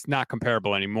it's not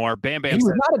comparable anymore. Bam Bam. He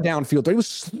was not a downfield threat. He was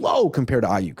slow compared to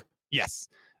Ayuk. Yes.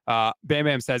 Bam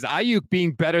Bam says Ayuk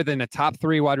being better than a top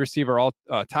 3 wide receiver,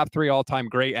 top 3 all-time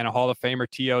great and a Hall of Famer.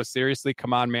 T.O. Seriously,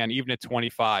 come on, man. Even at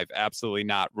 25, absolutely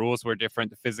not. Rules were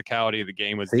different. The physicality of the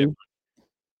game was different.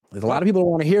 There's a lot of people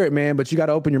don't want to hear it, man, but you got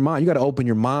to open your mind. You got to open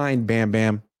your mind, Bam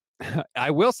Bam.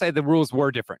 I will say the rules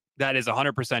were different. That is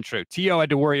 100% true. T.O. had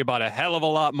to worry about a hell of a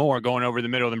lot more going over the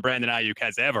middle than Brandon Ayuk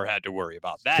has ever had to worry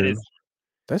about.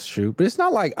 That's true. But it's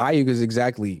not like Ayuk is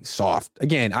exactly soft.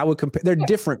 Again, I would compare. They're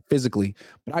different physically,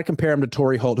 but I'd compare him to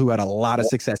Torrey Holt, who had a lot of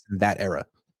success in that era.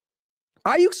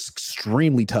 Ayuk's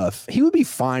extremely tough. He would be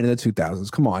fine in the 2000s.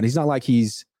 Come on. He's not like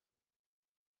he's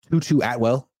Tutu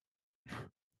Atwell.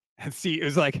 See, it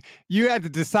was like you had to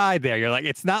decide there. You're like,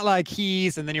 it's not like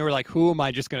and then you were like, who am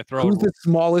I just going to throw? Who's the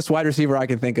smallest wide receiver I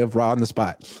can think of on the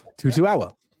spot? Tutu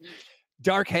Atwell.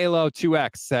 Dark Halo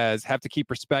 2X says, have to keep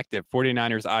perspective.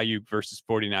 49ers Ayuk versus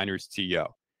 49ers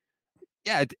T.O.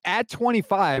 Yeah, at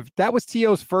 25, that was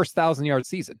T.O.'s first 1,000-yard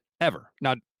season ever.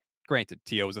 Now, granted,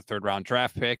 T.O. was a third-round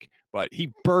draft pick, but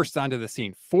he burst onto the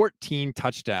scene. 14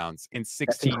 touchdowns in 16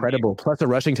 That's incredible. games. Plus a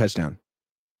rushing touchdown.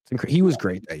 He was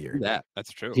great that year. Yeah,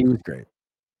 that's true. He was great.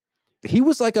 He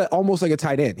was almost like a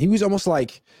tight end. He was almost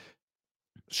like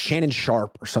Shannon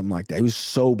Sharp or something like that. He was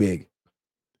so big.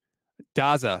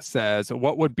 Daza says,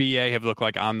 what would BA have looked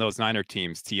like on those Niner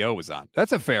teams T.O. was on?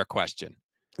 That's a fair question.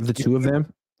 The two of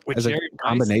them with as Jerry a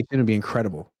combination would be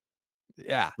incredible.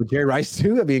 Yeah. With Jerry Rice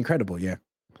too, that'd be incredible. Yeah.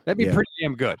 That'd be pretty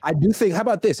damn good. I do think, how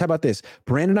about this?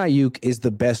 Brandon Ayuk is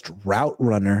the best route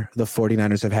runner the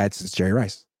 49ers have had since Jerry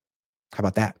Rice. How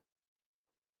about that?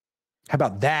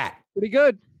 Pretty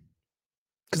good.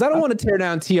 Because I don't want to tear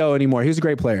down T.O. anymore. He was a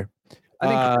great player.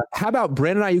 How about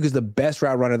Brandon Ayuk is the best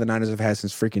route runner the Niners have had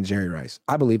since freaking Jerry Rice?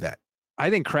 I believe that. I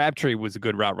think Crabtree was a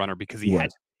good route runner because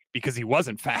he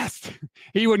wasn't fast.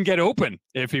 He wouldn't get open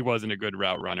if he wasn't a good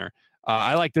route runner.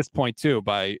 I like this point too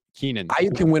by Keenan.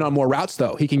 Ayuk can win on more routes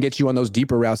though. He can get you on those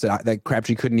deeper routes that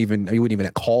Crabtree he wouldn't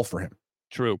even call for him.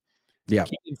 True. Yeah.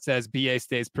 Keenan says BA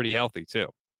stays pretty healthy too.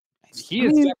 He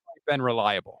has definitely been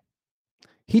reliable.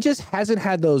 He just hasn't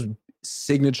had those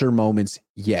signature moments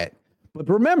yet. But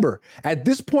remember, at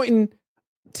this point in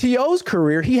T.O.'s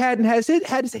career, he hadn't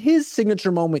had his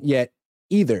signature moment yet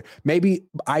either. Maybe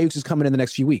Ayuk's is coming in the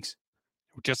next few weeks.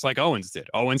 Just like Owens did.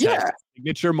 Owens had a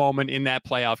signature moment in that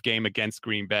playoff game against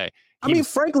Green Bay.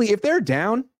 Frankly, if they're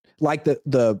down like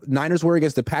the Niners were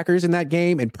against the Packers in that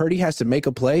game and Purdy has to make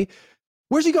a play,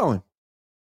 where's he going?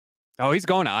 Oh, he's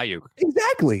going to Ayuk.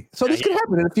 Exactly. So this could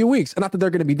happen in a few weeks. Not that they're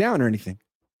going to be down or anything.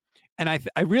 And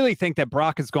I really think that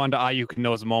Brock has gone to Ayuk in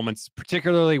those moments,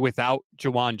 particularly without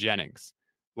Jawan Jennings.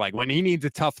 Like when he needs a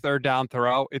tough third down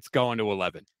throw, it's going to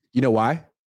 11. You know why?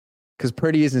 Because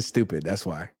Purdy isn't stupid. That's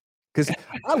why. Because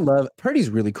Purdy's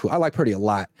really cool. I like Purdy a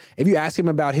lot. If you ask him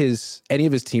about any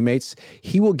of his teammates,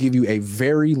 he will give you a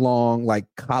very long,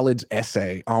 college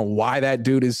essay on why that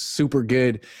dude is super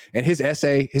good. And his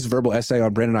verbal essay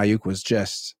on Brandon Ayuk was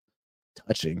just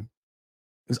touching.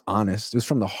 It was honest. It was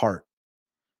from the heart.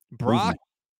 Brock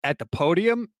at the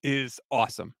podium is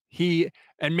awesome.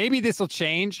 And maybe this will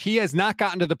change. He has not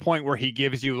gotten to the point where he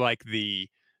gives you the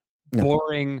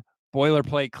boring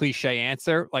boilerplate cliche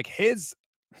answer. Like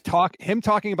him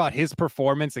talking about his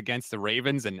performance against the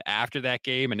Ravens and after that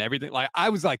game and everything. Like I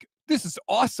was like, this is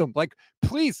awesome. Like,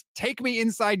 please take me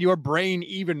inside your brain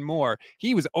even more.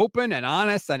 He was open and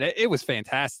honest, and it was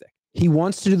fantastic. He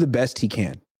wants to do the best he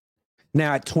can.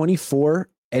 Now at 24,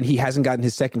 and he hasn't gotten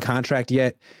his second contract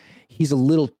yet, he's a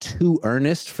little too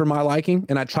earnest for my liking.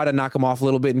 And I try to knock him off a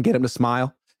little bit and get him to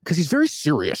smile because he's very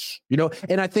serious,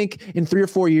 And I think in 3 or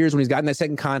 4 years when he's gotten that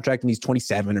second contract and he's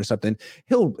 27 or something,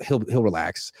 he'll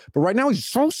relax. But right now he's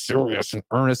so serious and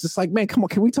earnest. It's like, man, come on,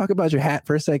 can we talk about your hat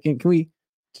for a second? Can we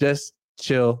just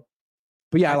chill?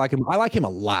 But yeah, I like him. I like him a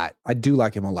lot. I do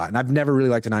like him a lot. And I've never really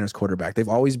liked the Niners quarterback. They've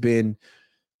always been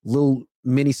little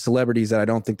mini celebrities that I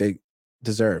don't think they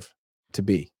deserve to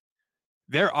be.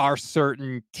 There are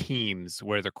certain teams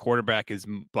where the quarterback is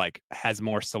has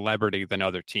more celebrity than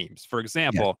other teams. For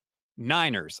example,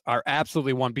 Niners are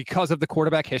absolutely one because of the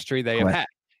quarterback history they have had.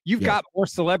 You've got more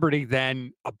celebrity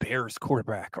than a Bears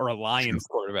quarterback or a Lions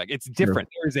quarterback. It's different.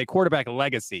 There is a quarterback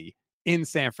legacy in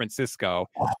San Francisco.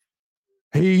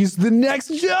 He's the next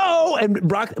Joe. And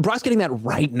Brock's getting that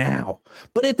right now.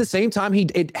 But at the same time,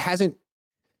 it hasn't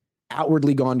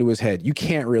outwardly gone to his head. You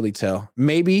can't really tell.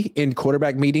 Maybe in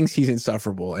quarterback meetings, he's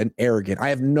insufferable and arrogant. I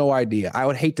have no idea. I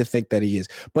would hate to think that he is.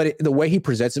 But the way he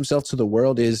presents himself to the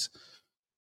world is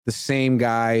the same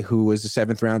guy who was a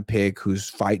 7th round pick who's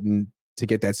fighting to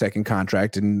get that second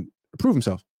contract and prove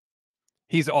himself.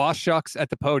 He's aw shucks at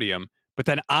the podium, but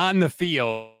then on the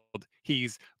field,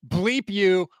 he's bleep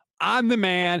you. I'm the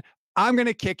man. I'm going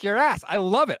to kick your ass. I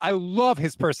love it. I love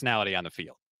his personality on the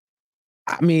field.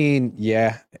 I mean,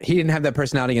 yeah, he didn't have that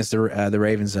personality against the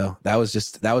Ravens, though. That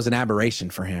was an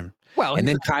aberration for him. Well, and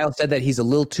then Kyle said that he's a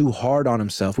little too hard on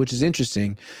himself, which is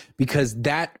interesting because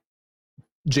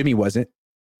Jimmy wasn't.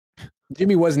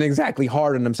 Jimmy wasn't exactly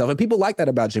hard on himself. And people like that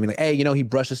about Jimmy. Like, hey, he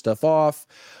brushes stuff off.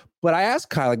 But I asked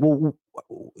Kyle,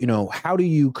 well, how do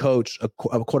you coach a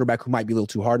quarterback who might be a little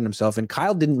too hard on himself? And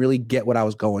Kyle didn't really get what I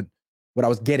was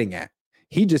getting at.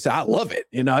 He just said, I love it.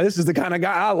 This is the kind of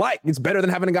guy I like. It's better than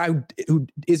having a guy who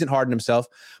isn't hard on himself.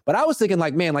 But I was thinking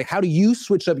how do you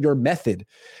switch up your method?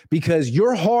 Because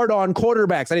you're hard on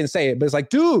quarterbacks. I didn't say it, but it's like,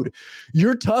 dude,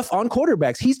 you're tough on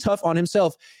quarterbacks. He's tough on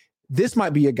himself. This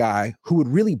might be a guy who would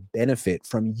really benefit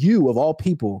from you, of all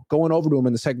people, going over to him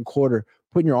in the second quarter,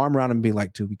 putting your arm around him and being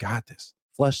like, dude, we got this.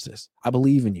 Flush this. I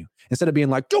believe in you. Instead of being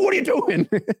like, dude, what are you doing?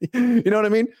 You know what I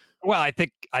mean? Well, I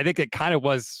think it kind of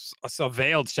was a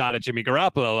veiled shot at Jimmy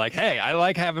Garoppolo. Like, hey, I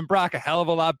like having Brock a hell of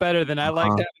a lot better than I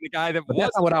liked having the guy that but was.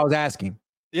 That's not what I was asking.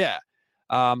 Yeah.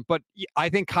 But I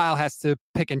think Kyle has to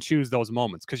pick and choose those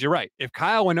moments because you're right. If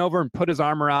Kyle went over and put his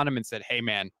arm around him and said, hey,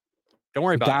 man, don't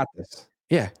worry about it. This.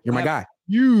 Yeah, you're my guy.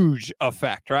 Huge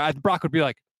effect, right? Brock would be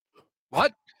like,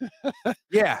 what?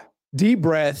 Yeah. Deep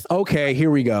breath. Okay, here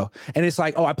we go. And it's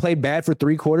like, oh, I played bad for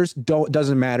 3 quarters.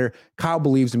 Doesn't matter. Kyle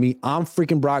believes in me. I'm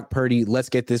freaking Brock Purdy. Let's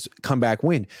get this comeback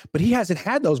win. But he hasn't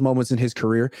had those moments in his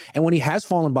career. And when he has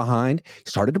fallen behind, he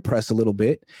started to press a little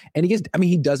bit. And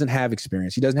he doesn't have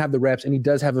experience. He doesn't have the reps. And he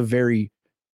does have a very,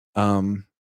 I don't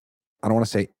want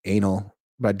to say anal,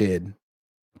 but I did.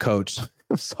 Coach.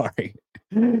 I'm sorry.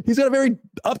 He's got a very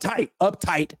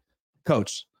uptight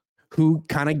coach who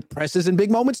kind of presses in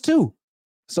big moments too.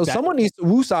 So someone needs to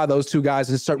woo-saw those 2 guys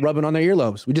and start rubbing on their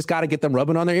earlobes. We just got to get them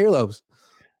rubbing on their earlobes.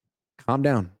 Calm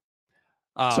down.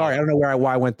 Sorry, I don't know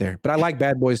why I went there, but I like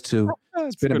Bad Boys too.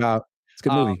 It's a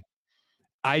good movie.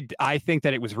 I think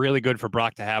that it was really good for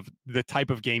Brock to have the type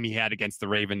of game he had against the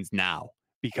Ravens now,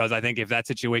 because I think if that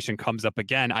situation comes up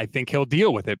again, I think he'll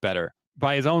deal with it better.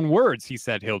 By his own words, he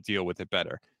said he'll deal with it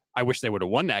better. I wish they would have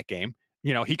won that game.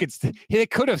 You know, he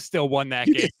could have still won that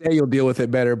game. You can say you'll deal with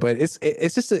it better, but it's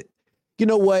just you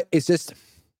know what? It's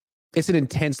an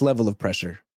intense level of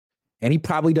pressure, and he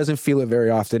probably doesn't feel it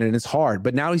very often, and it's hard.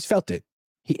 But now he's felt it.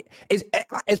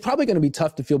 It's probably going to be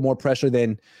tough to feel more pressure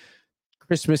than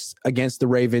Christmas against the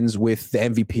Ravens with the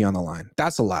MVP on the line.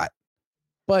 That's a lot,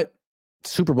 but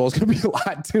Super Bowl is going to be a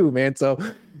lot too, man. So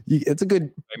it's a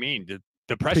good. I mean,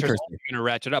 the pressure is going to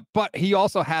ratchet up, but he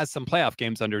also has some playoff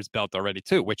games under his belt already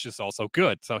too, which is also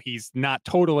good. So he's not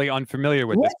totally unfamiliar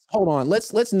with this. Hold on,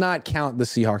 let's not count the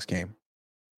Seahawks game.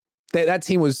 That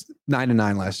team was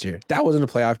 9-9 last year. That wasn't a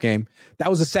playoff game. That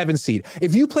was a 7 seed.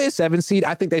 If you play a 7 seed,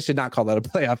 I think they should not call that a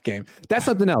playoff game. That's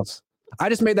something else. I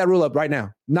just made that rule up right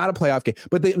now. Not a playoff game.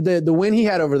 But the win he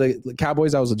had over the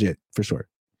Cowboys, that was legit for sure.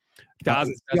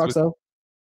 Seahawks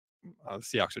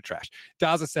are trash.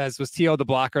 Daza says, was T.O. the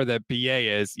blocker that B.A.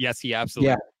 is? Yes, he absolutely.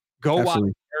 Yeah, watch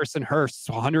Harrison Hurst's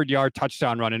 100-yard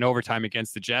touchdown run in overtime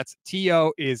against the Jets.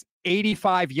 T.O. is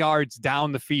 85 yards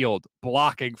down the field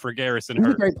blocking for Garrison Hurst.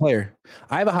 He's a great player.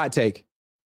 I have a hot take.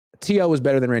 T.O. was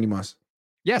better than Randy Moss.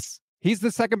 Yes, he's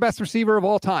the second best receiver of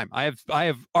all time. I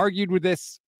have argued with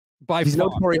this by he's far.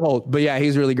 No Torrey Holt, but yeah,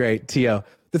 he's really great. T.O.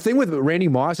 The thing with Randy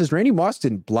Moss is Randy Moss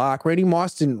didn't block. Randy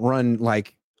Moss didn't run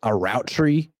like a route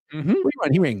tree. Mm-hmm.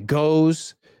 He ran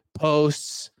goes,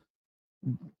 posts.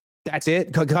 That's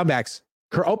it. Comebacks.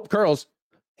 Curls.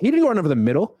 He didn't run over the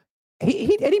middle.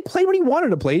 He played when he wanted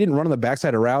to play. He didn't run on the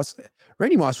backside of routes.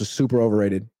 Randy Moss was super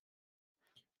overrated.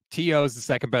 T.O. is the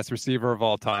second best receiver of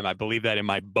all time. I believe that in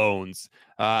my bones.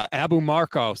 Abu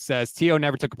Marco says T.O.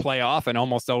 never took a play off and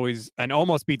almost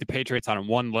beat the Patriots on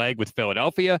one leg with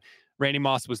Philadelphia. Randy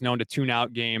Moss was known to tune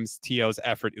out games. T.O.'s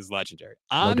effort is legendary.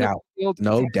 No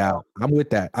doubt. I'm with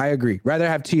that. I agree. Rather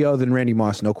have T.O. than Randy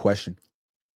Moss, no question.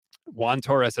 Juan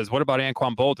Torres says, what about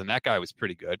Anquan Bolden? That guy was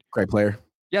pretty good. Great player.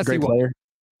 Yes, great player.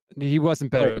 He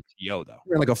wasn't better than T.O. though.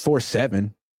 He ran like a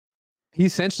 4.7. He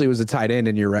essentially was a tight end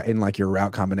in your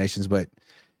route combinations, but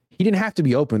he didn't have to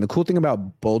be open. The cool thing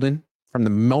about Bolden, from the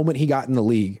moment he got in the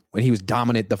league, when he was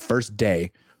dominant the first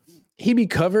day, he'd be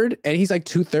covered and he's like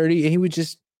 230, and he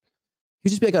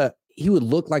would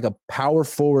look like a power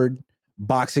forward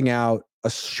boxing out a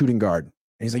shooting guard. And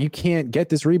he's like, you can't get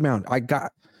this rebound.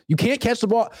 You can't catch the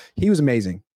ball. He was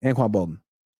amazing. Anquan Bolden.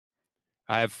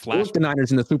 I have flashed the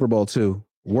Niners in the Super Bowl too.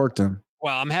 Worked them.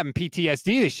 Well, I'm having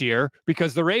PTSD this year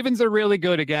because the Ravens are really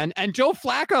good again, and Joe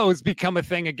Flacco has become a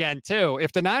thing again too.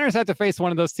 If the Niners have to face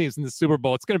one of those teams in the Super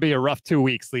Bowl, it's going to be a rough 2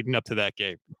 weeks leading up to that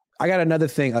game. I got another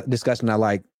discussion I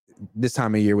like this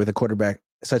time of year with a quarterback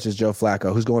such as Joe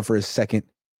Flacco, who's going for his second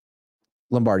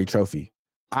Lombardi trophy.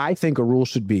 I think a rule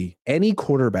should be any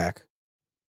quarterback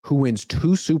who wins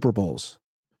 2 Super Bowls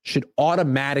should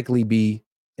automatically be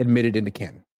admitted into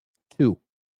canon. 2.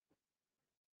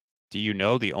 Do you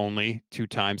know the only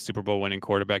 2-time Super Bowl winning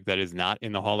quarterback that is not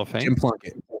in the Hall of Fame? Jim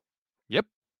Plunkett. Yep.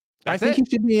 I think he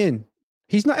should be in.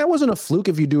 It wasn't a fluke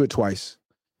if you do it twice.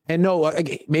 And no,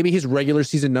 maybe his regular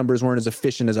season numbers weren't as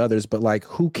efficient as others, but like,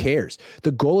 who cares?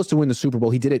 The goal is to win the Super Bowl.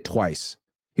 He did it twice.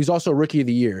 He's also Rookie of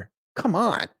the Year. Come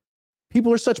on.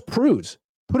 People are such prudes.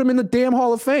 Put him in the damn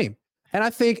Hall of Fame. And I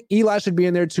think Eli should be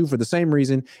in there too for the same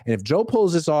reason. And if Joe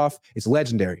pulls this off, it's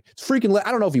legendary. It's freaking,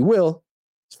 I don't know if he will.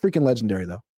 It's freaking legendary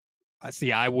though.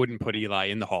 See, I wouldn't put Eli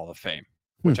in the Hall of Fame,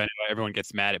 which I know everyone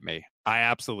gets mad at me. I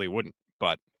absolutely wouldn't,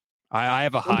 but I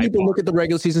have a Some high people bar. look at the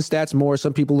regular season stats more.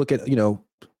 Some people look at,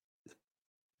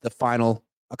 the final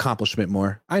accomplishment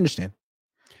more. I understand.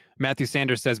 Matthew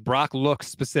Sanders says Brock looks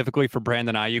specifically for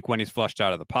Brandon Ayuk when he's flushed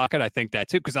out of the pocket. I think that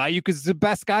too, because Ayuk is the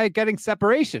best guy at getting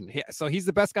separation. So he's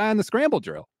the best guy on the scramble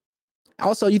drill.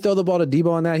 Also, you throw the ball to Debo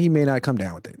on that, he may not come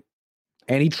down with it.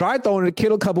 And he tried throwing it to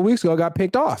Kittle a couple weeks ago, got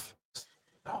picked off.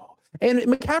 And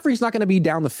McCaffrey's not going to be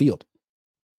down the field.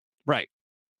 Right.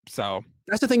 So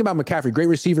that's the thing about McCaffrey. Great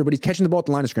receiver, but he's catching the ball at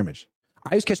the line of scrimmage.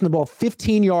 I was catching the ball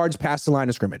 15 yards past the line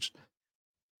of scrimmage.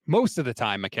 Most of the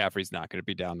time, McCaffrey's not going to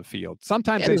be down the field.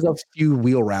 Sometimes there's a few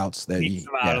wheel routes that he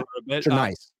out a little bit.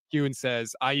 Nice. Ewan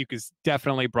says Ayuk is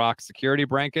definitely Brock's security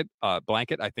blanket. I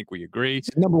think we agree. He's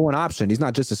the number one option. He's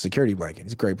not just a security blanket.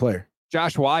 He's a great player.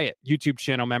 Josh Wyatt, YouTube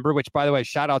channel member, which, by the way,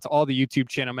 shout out to all the YouTube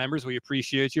channel members. We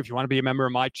appreciate you. If you want to be a member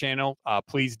of my channel,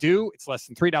 please do. It's less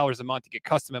than $3 a month. You get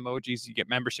custom emojis. You get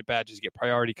membership badges. You get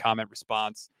priority comment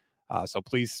response. So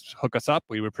please hook us up.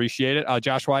 We would appreciate it.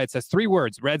 Josh Wyatt says 3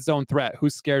 words, red zone threat.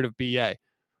 Who's scared of BA?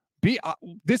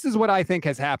 This is what I think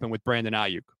has happened with Brandon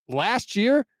Ayuk. Last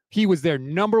year, he was their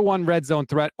number 1 red zone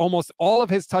threat. Almost all of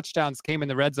his touchdowns came in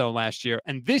the red zone last year.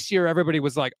 And this year, everybody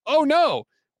was like, oh, no.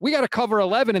 We got to cover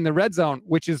 11 in the red zone,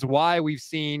 which is why we've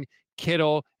seen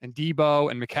Kittle and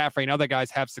Debo and McCaffrey and other guys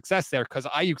have success there because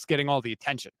Ayuk's getting all the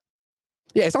attention.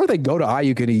 Yeah, it's not like they go to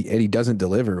Ayuk and he doesn't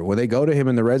deliver. When they go to him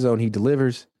in the red zone, he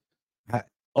delivers.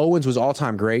 Owens was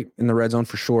all-time great in the red zone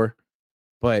for sure,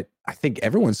 but I think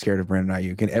everyone's scared of Brandon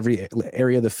Ayuk in every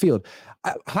area of the field.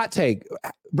 Hot take,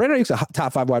 Brandon Ayuk's a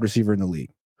top 5 wide receiver in the league,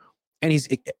 and he's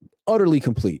utterly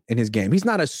complete in his game. He's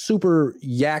not a super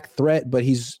yak threat, but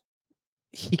he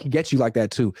can get you like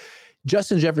that too.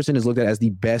 Justin Jefferson is looked at as the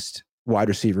best wide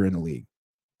receiver in the league.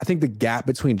 I think the gap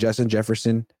between Justin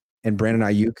Jefferson and Brandon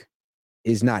Ayuk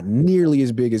is not nearly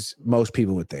as big as most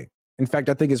people would think. In fact,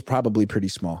 I think it's probably pretty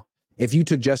small. If you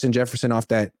took Justin Jefferson off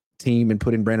that team and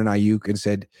put in Brandon Ayuk and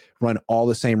said, run all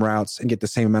the same routes and get the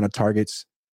same amount of targets,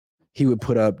 he would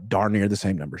put up darn near the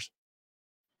same numbers.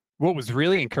 What was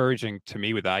really encouraging to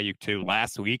me with Ayuk too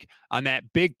last week on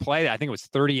that big play, I think it was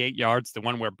 38 yards, the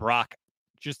one where Brock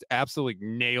just absolutely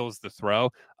nails the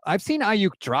throw. I've seen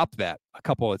Ayuk drop that a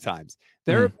couple of times.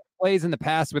 There are plays in the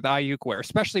past with Ayuk where,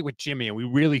 especially with Jimmy, and we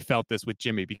really felt this with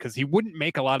Jimmy because he wouldn't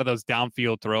make a lot of those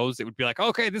downfield throws. It would be like,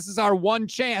 okay, this is our one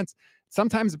chance.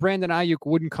 Sometimes Brandon Ayuk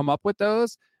wouldn't come up with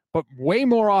those, but way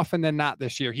more often than not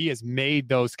this year, he has made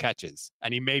those catches.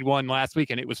 And he made one last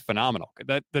week, and it was phenomenal.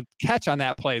 The catch on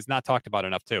that play is not talked about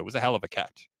enough, too. It was a hell of a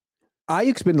catch.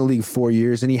 Ayuk's been in the league 4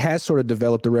 years, and he has sort of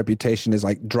developed a reputation as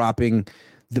like dropping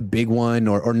the big one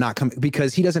or not coming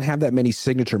because he doesn't have that many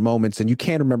signature moments, and you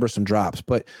can remember some drops.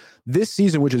 But this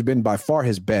season, which has been by far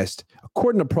his best,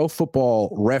 according to Pro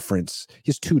Football Reference, he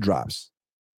has 2 drops.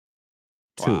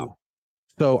 2. Wow.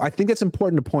 So I think it's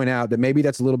important to point out that maybe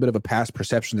that's a little bit of a past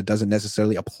perception that doesn't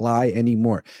necessarily apply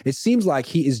anymore. It seems like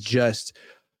he is just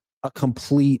a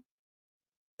complete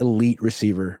elite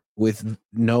receiver with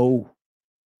no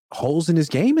holes in his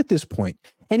game at this point.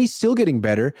 And he's still getting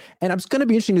better. And it's going to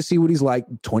be interesting to see what he's like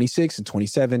 26 and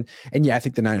 27. And yeah, I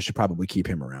think the Niners should probably keep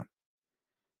him around.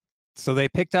 So they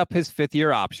picked up his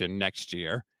 5th-year option next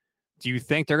year. Do you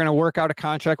think they're going to work out a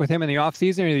contract with him in the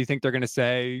offseason, or do you think they're going to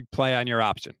say, play on your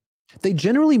option? They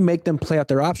generally make them play out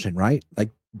their option, right? Like,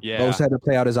 Bosa had to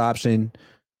play out his option.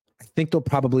 I think they'll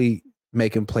probably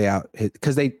make him play out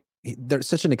because they're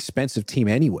such an expensive team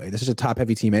anyway. They're such a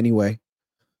top-heavy team anyway.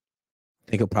 I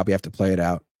think he'll probably have to play it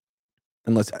out.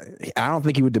 Unless I don't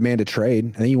think he would demand a trade.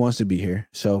 I think he wants to be here.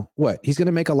 So what? He's going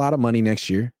to make a lot of money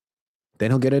next year. Then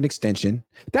he'll get an extension.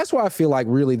 That's why I feel like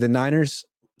really the Niners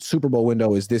Super Bowl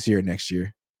window is this year, next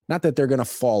year. Not that they're going to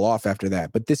fall off after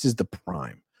that, but this is the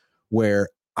prime where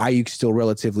Ayuk's still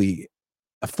relatively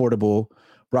affordable.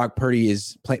 Brock Purdy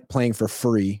is playing for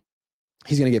free.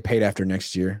 He's going to get paid after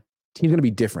next year. Team's going to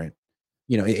be different.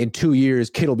 You know, in 2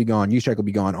 years, Kittle will be gone. Juszczyk will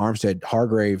be gone. Armstead,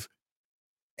 Hargrave,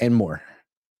 and more.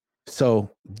 So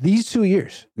these 2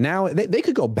 years, now they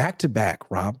could go back to back,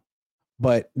 Rob.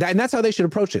 But that's how they should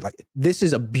approach it. Like, this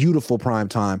is a beautiful prime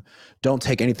time. Don't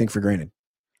take anything for granted.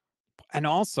 And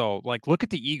also, like, look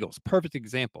at the Eagles. Perfect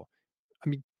example. I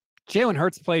mean, Jalen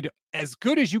Hurts played as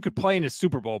good as you could play in a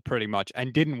Super Bowl pretty much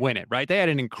and didn't win it, right? They had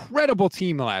an incredible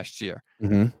team last year.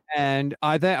 Mm-hmm. And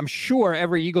I'm sure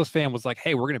every Eagles fan was like,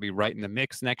 hey, we're going to be right in the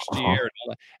mix next year.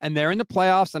 And they're in the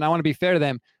playoffs, and I want to be fair to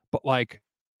them. But, like,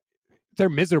 they're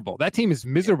miserable. That team is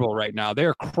miserable right now.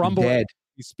 They're crumbling. Dead.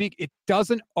 You speak. It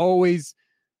doesn't always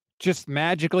just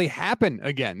magically happen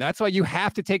again. That's why you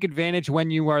have to take advantage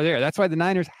when you are there. That's why the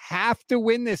Niners have to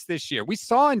win this year. We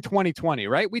saw in 2020,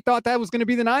 right? We thought that was going to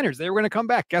be the Niners. They were going to come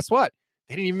back. Guess what?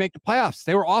 They didn't even make the playoffs.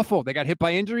 They were awful. They got hit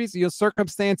by injuries. Your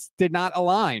circumstance did not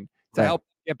align to help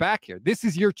get back here. This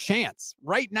is your chance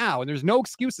right now, and there's no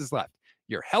excuses left.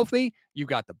 You're healthy. You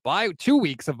got the bye, 2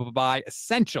 weeks of a bye,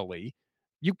 essentially.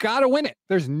 You got to win it.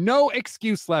 There's no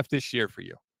excuse left this year for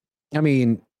you. I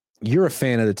mean, you're a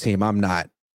fan of the team. I'm not.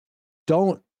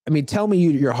 Tell me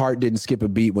your heart didn't skip a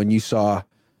beat when you saw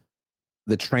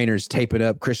the trainers taping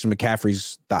up Christian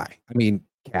McCaffrey's thigh. I mean,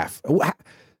 calf.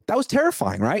 That was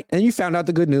terrifying, right? And you found out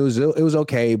the good news. It was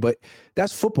okay, but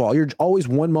that's football. You're always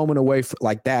one moment away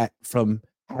like that from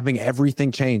having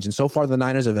everything change. And so far, the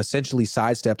Niners have essentially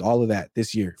sidestepped all of that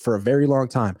this year for a very long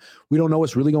time. We don't know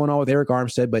what's really going on with Eric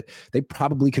Armstead, but they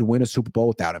probably could win a Super Bowl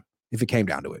without him if it came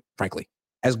down to it, frankly,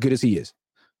 as good as he is.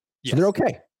 Yes. So they're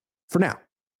okay for now.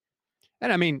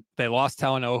 And I mean, they lost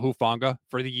Talanoa Hufanga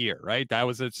for the year, right? That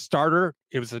was a starter.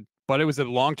 It was a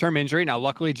long-term injury. Now,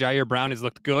 luckily, Jair Brown has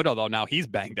looked good, although now he's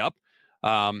banged up.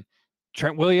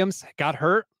 Trent Williams got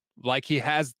hurt like he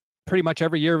has pretty much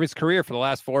every year of his career for the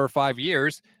last 4 or 5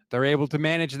 years. They're able to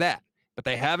manage that, but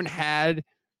they've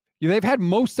had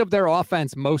most of their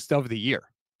offense most of the year,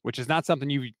 which is not something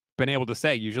you've been able to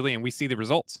say usually, and we see the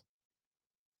results.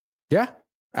 Yeah,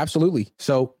 absolutely.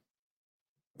 So,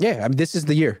 yeah, I mean, this is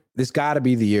the year. This got to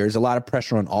be the year. There's a lot of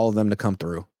pressure on all of them to come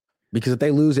through, because if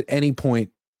they lose at any point,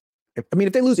 if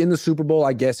they lose in the Super Bowl,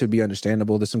 I guess it would be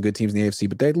understandable. There's some good teams in the AFC,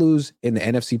 but they lose in the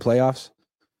NFC playoffs,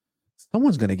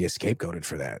 someone's going to get scapegoated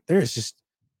for that. There's just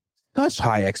such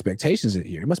high expectations in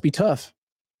here. It must be tough.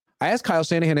 I asked Kyle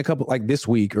Shanahan a couple, like this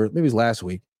week, or maybe it was last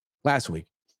week.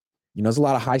 There's a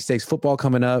lot of high stakes football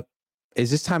coming up.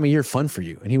 Is this time of year fun for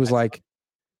you? And he was like,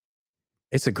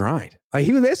 it's a grind. Like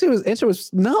his answer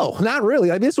was no, not really.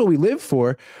 Like, this is what we live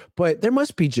for, but there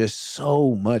must be just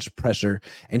so much pressure.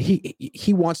 And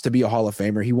he wants to be a Hall of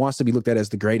Famer. He wants to be looked at as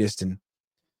the greatest, and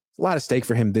a lot of stake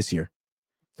for him this year,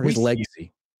 for his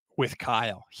legacy. With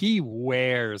Kyle, he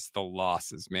wears the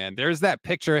losses, man. There's that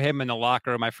picture of him in the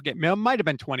locker room. I forget, it might have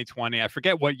been 2020. I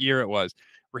forget what year it was,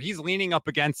 where he's leaning up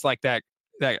against like that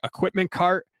equipment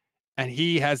cart, and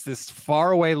he has this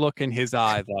faraway look in his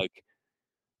eye, like,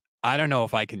 I don't know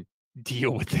if I can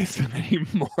deal with this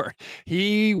anymore.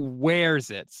 He wears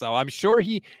it. So I'm sure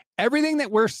everything that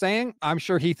we're saying, I'm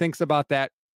sure he thinks about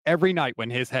that every night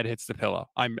when his head hits the pillow.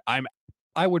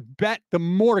 I would bet the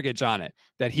mortgage on it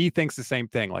that he thinks the same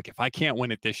thing. Like, if I can't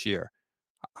win it this year,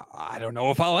 I don't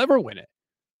know if I'll ever win it.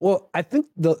 Well, I think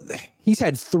he's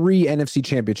had 3 NFC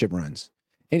championship runs,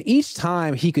 and each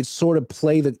time he could sort of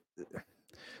play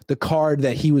the card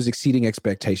that he was exceeding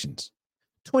expectations.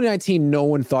 2019, no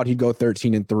one thought he'd go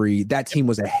 13-3. That team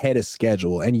was ahead of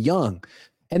schedule and young.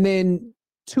 And then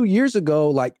 2 years ago,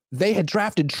 like, they had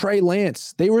drafted Trey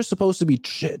Lance. They were supposed to be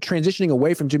transitioning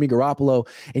away from Jimmy Garoppolo,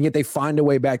 and yet they find a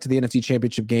way back to the NFC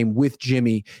Championship game with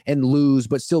Jimmy and lose,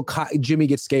 but still Jimmy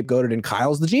gets scapegoated and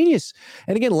Kyle's the genius.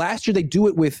 And again, last year they do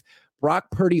it with Brock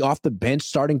Purdy off the bench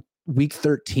starting week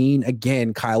 13.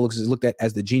 Again, Kyle is looked at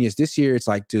as the genius. This year, it's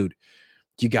like, dude,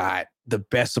 you got the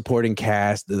best supporting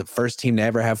cast, the first team to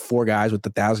ever have 4 guys with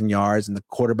 1,000 yards, and the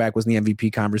quarterback was in the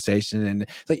MVP conversation. And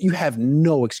like, you have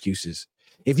no excuses.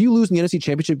 If you lose in the NFC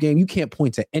Championship game, you can't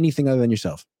point to anything other than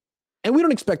yourself. And we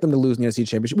don't expect them to lose in the NFC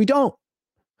Championship. We don't.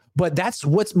 But that's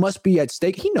what must be at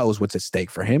stake. He knows what's at stake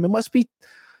for him. It must be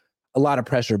a lot of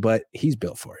pressure, but he's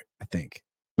built for it, I think.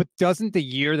 But doesn't the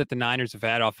year that the Niners have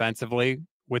had offensively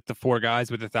with the 4 guys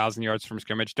with 1,000 yards from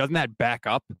scrimmage, doesn't that back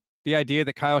up the idea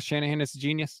that Kyle Shanahan is a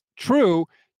genius? True,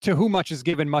 to who much is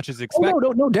given, much is expected.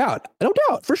 Oh, no doubt. No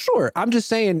doubt, for sure. I'm just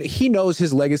saying he knows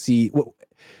his legacy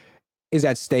is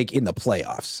at stake in the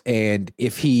playoffs. And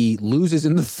if he loses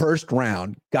in the first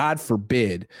round, God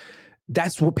forbid,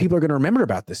 that's what people are going to remember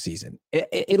about this season.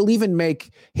 It'll even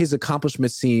make his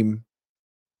accomplishments seem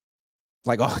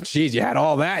like, oh, geez, you had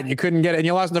all that and you couldn't get it and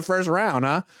you lost in the first round,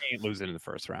 huh? He ain't losing in the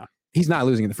first round. He's not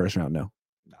losing in the first round, no.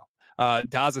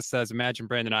 Daza says, imagine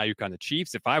Brandon Ayuk on the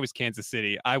Chiefs. If I was Kansas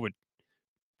City, I would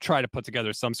try to put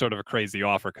together some sort of a crazy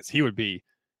offer, because he would be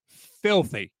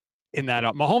filthy in that.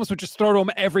 Mahomes would just throw to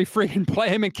him every freaking play.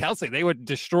 Him and Kelsey, they would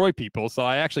destroy people. So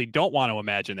I actually don't want to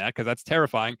imagine that, because that's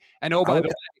terrifying. And oh, by the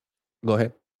way, go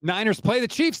ahead. Niners play the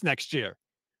Chiefs next year.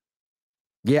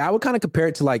 Yeah, I would kind of compare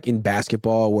it to like in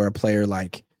basketball, where a player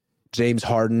like James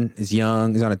Harden is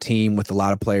young, he's on a team with a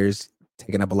lot of players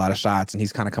taking up a lot of shots, and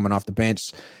he's kind of coming off the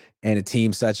bench. And a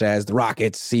team such as the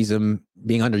Rockets sees him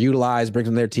being underutilized, brings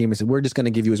him their team and says, we're just going to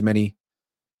give you as many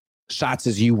shots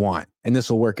as you want, and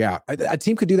this will work out. A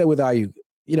team could do that with Ayuk.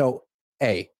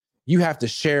 Hey, you have to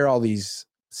share all these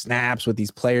snaps with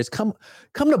these players. Come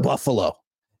to Buffalo.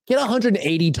 Get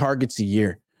 180 targets a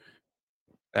year.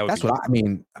 That would That's be what I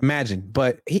mean. Imagine,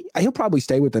 but he'll probably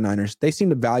stay with the Niners. They seem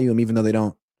to value him, even though they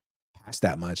don't pass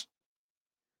that much.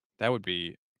 that would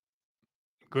be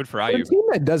good for For a IU. team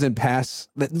that doesn't pass,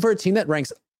 for a team that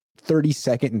ranks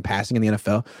 32nd in passing in the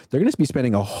NFL, they're going to be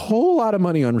spending a whole lot of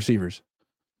money on receivers.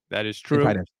 That is and true.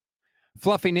 tight ends.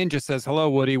 Fluffy Ninja says, hello,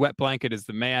 Woody. Wet Blanket is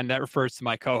the man. That refers to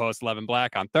my co-host, Levin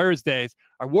Black. On Thursdays,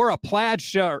 I wore a plaid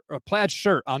shirt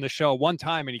on the show one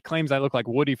time, and he claims I look like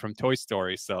Woody from Toy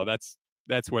Story. So that's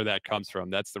where that comes from.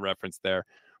 That's the reference there.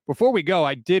 Before we go,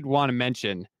 I did want to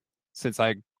mention, since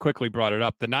I quickly brought it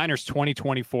up, the Niners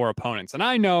 2024 opponents. And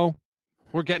I know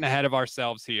we're getting ahead of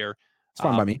ourselves here. It's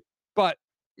fine by me. But,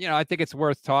 I think it's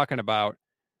worth talking about.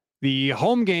 The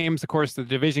home games, of course, the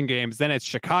division games, then it's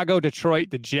Chicago,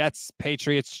 Detroit, the Jets,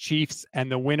 Patriots, Chiefs,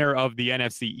 and the winner of the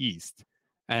NFC East.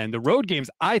 And the road games,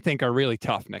 I think, are really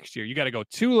tough next year. You got to go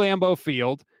to Lambeau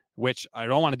Field, which I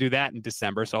don't want to do that in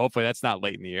December, so hopefully that's not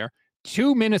late in the year.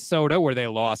 To Minnesota, where they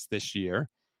lost this year.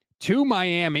 To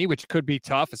Miami, which could be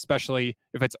tough, especially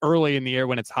if it's early in the year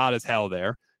when it's hot as hell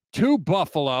there. To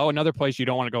Buffalo, another place you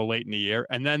don't want to go late in the year.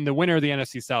 And then the winner of the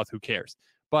NFC South, who cares?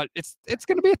 But it's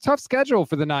going to be a tough schedule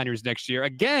for the Niners next year.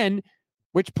 Again,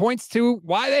 which points to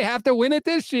why they have to win it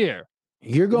this year.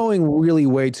 You're going really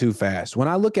way too fast. When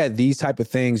I look at these type of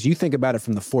things, you think about it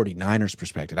from the 49ers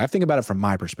perspective. I think about it from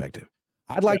my perspective.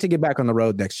 I'd like to get back on the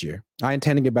road next year. I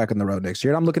intend to get back on the road next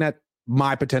year. And I'm looking at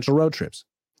my potential road trips.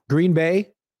 Green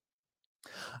Bay.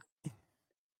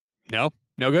 No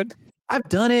good. I've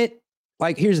done it.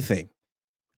 Like, here's the thing.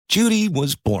 Judy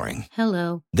was boring.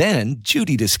 Hello. Then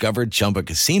Judy discovered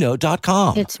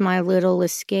ChumbaCasino.com. It's my little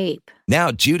escape. Now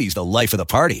Judy's the life of the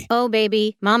party. Oh,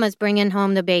 baby, mama's bringing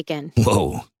home the bacon.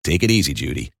 Whoa, take it easy,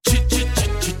 Judy.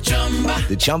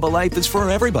 The Chumba life is for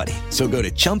everybody. So go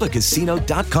to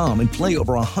ChumbaCasino.com and play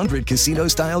over 100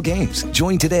 casino-style games.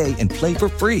 Join today and play for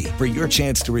free for your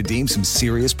chance to redeem some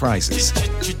serious prizes.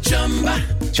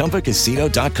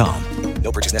 ChumbaCasino.com.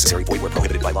 No purchase necessary. Void where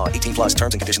prohibited by law. 18 plus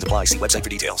terms and conditions apply. See website for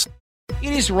details.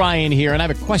 It is Ryan here, and I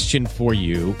have a question for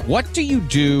you. What do you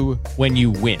do when you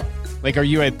win? Like, are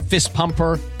you a fist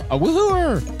pumper, a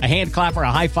woohooer, a hand clapper,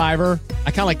 a high fiver?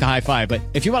 I kind of like the high five, but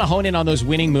if you want to hone in on those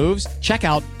winning moves, check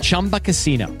out Chumba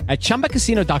Casino. At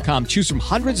ChumbaCasino.com, choose from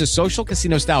hundreds of social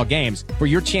casino-style games for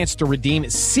your chance to redeem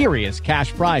serious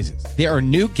cash prizes. There are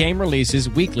new game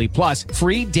releases weekly, plus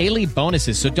free daily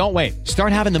bonuses. So don't wait.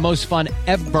 Start having the most fun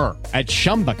ever at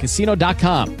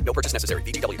ChumbaCasino.com. No purchase necessary.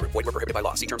 VGW. Void where prohibited by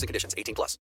law. See terms and conditions. 18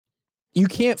 plus. You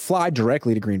can't fly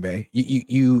directly to Green Bay.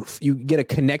 You get a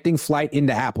connecting flight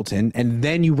into Appleton, and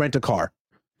then you rent a car.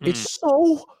 It's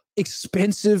so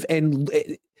expensive and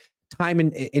time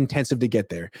intensive to get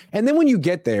there. And then when you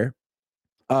get there,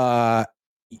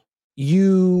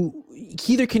 you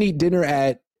either can eat dinner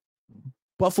at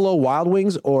Buffalo Wild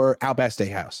Wings or Outback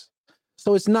Steakhouse.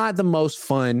 So it's not the most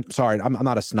fun. Sorry, I'm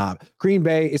not a snob. Green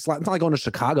Bay, it's not like going to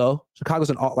Chicago.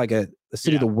 Chicago's like a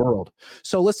city of the world.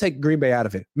 So let's take Green Bay out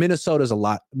of it. Minnesota's a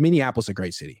lot. Minneapolis is a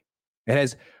great city. It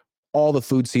has all the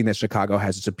food scene that Chicago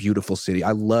has. It's a beautiful city. I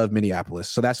love Minneapolis.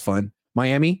 So that's fun.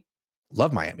 Miami,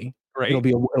 love Miami. Great. It'll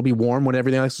be warm when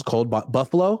everything else is cold. But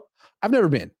Buffalo, I've never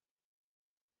been.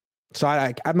 So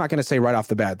I'm not going to say right off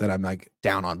the bat that I'm like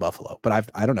down on Buffalo, but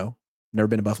I don't know. Never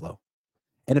been to Buffalo.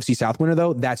 NFC South winner,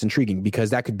 though, that's intriguing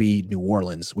because that could be New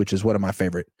Orleans, which is one of my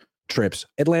favorite trips.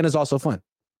 Atlanta's also fun.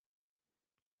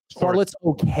 Charlotte's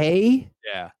okay.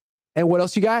 Yeah. And what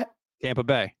else you got? Tampa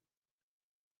Bay.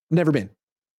 Never been.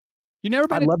 You never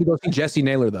been? I'd love to go see Jesse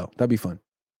Naylor, though. That'd be fun.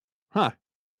 Huh.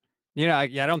 I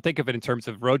don't think of it in terms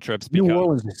of road trips. New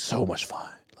Orleans is so much fun.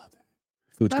 Love it.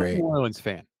 Food's great. New Orleans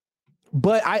fan.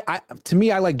 But to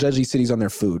me, I like judge these cities on their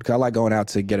food because I like going out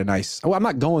to get a nice. I'm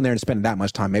not going there and spending that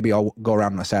much time. Maybe I'll go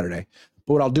around on a Saturday.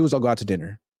 But what I'll do is I'll go out to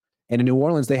dinner. And in New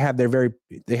Orleans, they have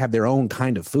their own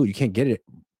kind of food. You can't get it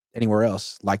anywhere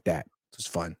else like that. It's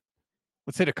fun.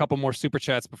 Let's hit a couple more super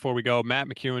chats before we go. Matt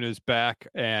McEwen is back,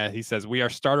 and he says, we are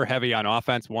starter heavy on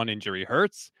offense. One injury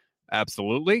hurts.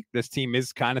 Absolutely. This team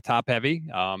is kind of top heavy.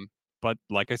 But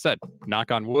like I said,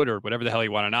 knock on wood or whatever the hell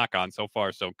you want to knock on. So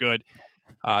far, so good.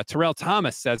 Terrell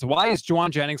Thomas says, why is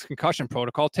Juwan Jennings' concussion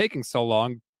protocol taking so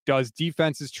long? Does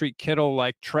defenses treat Kittle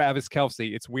like Travis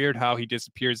Kelce? It's weird how he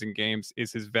disappears in games.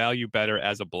 Is his value better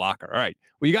as a blocker? All right.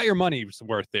 Well, you got your money's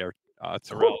worth there,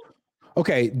 Terrell.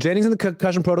 Okay, Jennings in the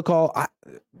concussion protocol.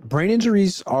 Brain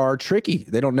injuries are tricky.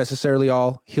 They don't necessarily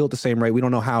all heal at the same rate. We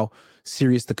don't know how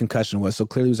serious the concussion was. So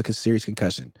clearly it was a serious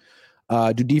concussion.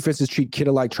 Do defenses treat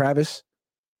Kittle like Travis?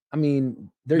 I mean,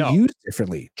 they're used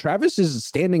differently. Travis is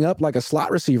standing up like a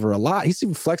slot receiver a lot. He's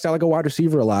even flexed out like a wide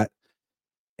receiver a lot.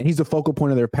 And he's the focal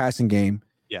point of their passing game.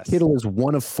 Yes. Kittle is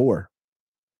 1 of 4.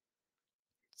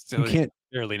 Still,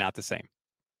 clearly not the same.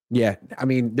 Yeah, I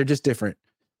mean, they're just different.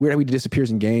 Weird how he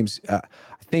disappears in games. I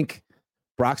think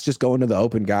Brock's just going to the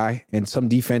open guy, and some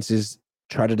defenses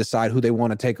try to decide who they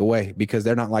want to take away because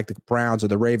they're not like the Browns or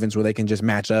the Ravens where they can just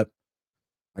match up.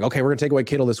 Like, okay, we're going to take away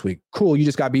Kittle this week. Cool, you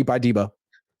just got beat by Debo.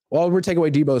 Well, we're going to take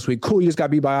away Debo this week. Cool, you just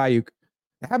got beat by Ayuk.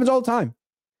 It happens all the time.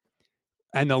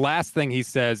 And the last thing he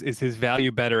says is his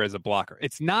value better as a blocker.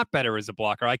 It's not better as a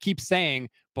blocker. I keep saying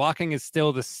blocking is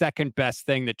still the second best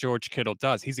thing that George Kittle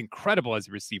does. He's incredible as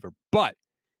a receiver, but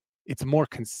it's more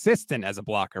consistent as a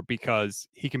blocker because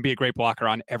he can be a great blocker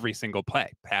on every single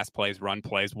play, pass plays, run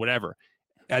plays, whatever.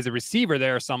 As a receiver,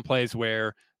 there are some plays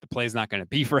where the play is not going to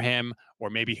be for him, or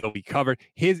maybe he'll be covered.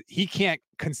 He can't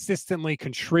consistently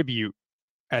contribute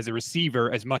as a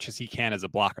receiver as much as he can as a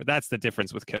blocker. That's the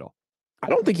difference with Kittle. I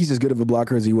don't think he's as good of a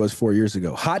blocker as he was 4 years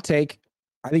ago. Hot take.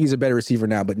 I think he's a better receiver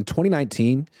now. But in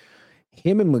 2019,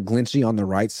 him and McGlinchey on the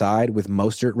right side with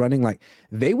Mostert running, like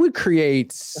they would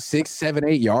create 6, 7,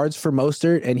 8 yards for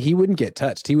Mostert, and he wouldn't get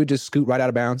touched. He would just scoot right out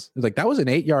of bounds. It was like that was an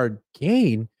 8-yard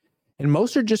gain, and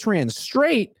Mostert just ran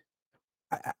straight.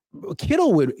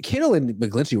 Kittle and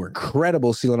McGlinchey were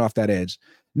incredible sealing off that edge.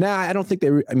 Nah, I don't think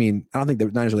the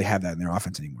Niners really have that in their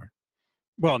offense anymore.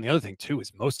 Well, and the other thing too is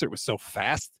Mostert was so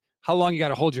fast. How long you got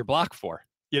to hold your block for?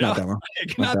 Not that long.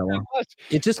 Not that long.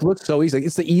 It just looks so easy. Like,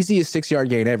 it's the easiest 6-yard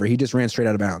gain ever. He just ran straight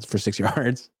out of bounds for 6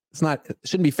 yards. It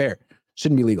shouldn't be fair.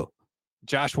 Shouldn't be legal.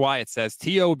 Josh Wyatt says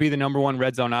T.O. would be the number one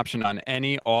red zone option on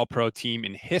any all-pro team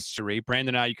in history.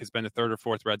 Brandon Ayuk has been the third or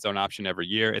fourth red zone option every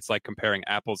year. It's like comparing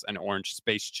apples and orange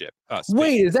space chip.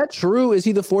 Wait, is that true? Is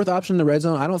he the fourth option in the red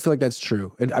zone? I don't feel like that's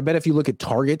true. And I bet if you look at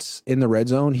targets in the red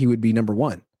zone, he would be number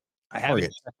one. I haven't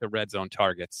checked the red zone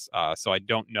targets, so I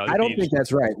don't know. I don't think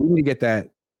that's right. We need to get that.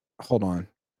 Hold on.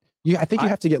 I think you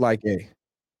have to get like a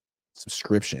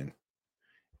subscription.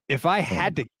 If I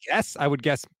had to guess, I would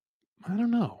guess, I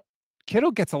don't know.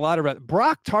 Kittle gets a lot of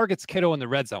Brock targets Kittle in the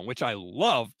red zone, which I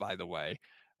love, by the way.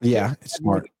 Yeah, it's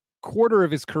smart. Quarter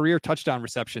of his career touchdown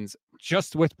receptions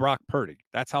just with Brock Purdy.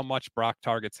 That's how much Brock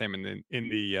targets him in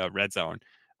the red zone.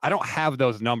 I don't have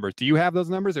those numbers. Do you have those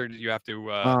numbers, or do you have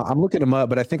to? I'm looking them up,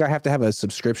 but I think I have to have a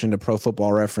subscription to Pro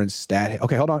Football Reference stat.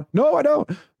 Okay, hold on. No, I don't.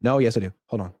 No, yes, I do.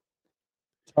 Hold on.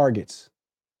 Targets.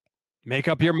 Make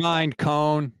up your mind,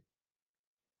 Cohn.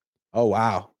 Oh,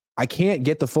 wow. I can't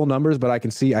get the full numbers, but I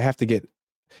can see I have to get.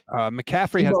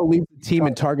 McCaffrey has leads the team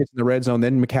in targets in the red zone,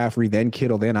 then McCaffrey, then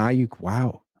Kittle, then Ayuk.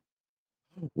 Wow.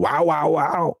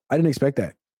 I didn't expect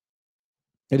that.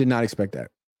 I did not expect that.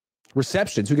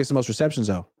 Receptions. Who gets the most receptions,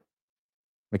 though?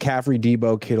 McCaffrey,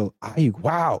 Debo, Kittle, Ayuk.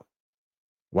 Wow.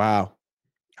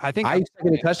 I think Ayuk's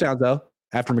getting touchdowns, though,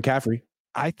 after McCaffrey.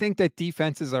 I think that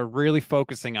defenses are really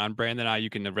focusing on Brandon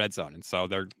Ayuk in the red zone. And so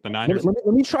they're the Niners. Let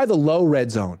me try the low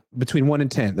red zone between 1 and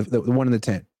 10, the 1 and the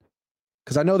 10.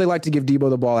 Because I know they like to give Debo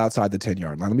the ball outside the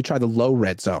 10-yard line. Let me try the low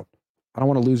red zone. I don't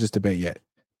want to lose this debate yet.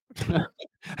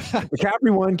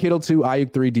 McCaffrey 1, Kittle 2,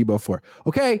 Ayuk 3, Debo 4.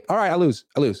 Okay. All right. I lose.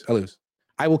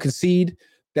 I will concede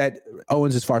that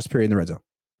Owens is far superior in the red zone.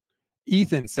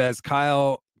 Ethan says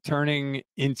Kyle turning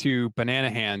into banana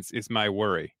hands is my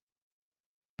worry.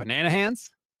 Banana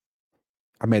hands?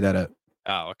 I made that up.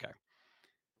 Oh, okay.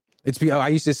 It's because I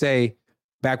used to say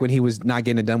back when he was not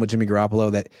getting it done with Jimmy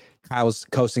Garoppolo that Kyle was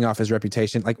coasting off his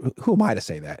reputation. Like, who am I to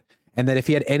say that? And that if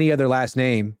he had any other last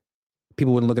name,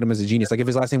 people wouldn't look at him as a genius. Like if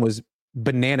his last name was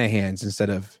Banana Hands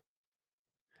instead of.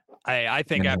 I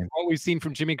think after what we've seen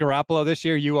from Jimmy Garoppolo this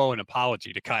year, you owe an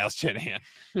apology to Kyle Shanahan.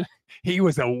 He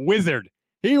was a wizard.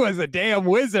 He was a damn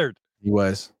wizard. He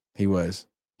was.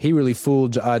 He really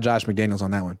fooled Josh McDaniels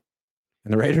on that one.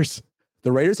 And the Raiders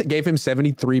gave him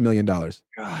 $73 million.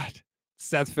 God.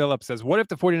 Seth Phillips says, what if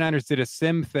the 49ers did a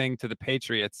sim thing to the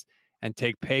Patriots and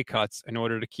take pay cuts in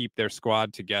order to keep their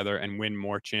squad together and win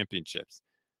more championships?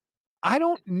 I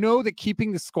don't know that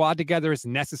keeping the squad together is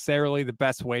necessarily the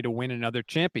best way to win another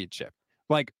championship.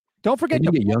 Like, don't forget,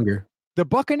 the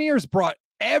Buccaneers brought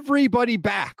everybody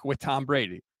back with Tom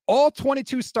Brady. All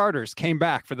 22 starters came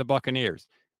back for the Buccaneers.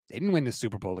 They didn't win the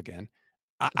Super Bowl again.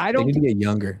 I don't. They need to get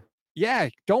younger. Yeah,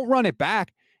 don't run it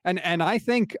back. And I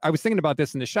think I was thinking about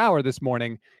this in the shower this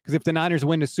morning because if the Niners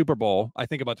win the Super Bowl, I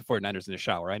think about the 49ers in the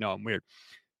shower. I know I'm weird.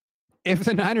 If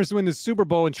the Niners win the Super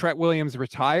Bowl and Trent Williams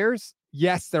retires,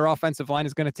 yes, their offensive line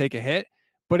is going to take a hit,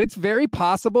 but it's very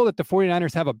possible that the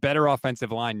 49ers have a better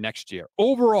offensive line next year.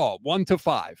 Overall, 1 to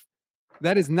 5.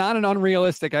 That is not an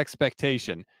unrealistic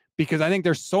expectation because I think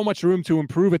there's so much room to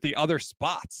improve at the other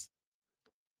spots.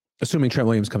 Assuming Trent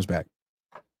Williams comes back.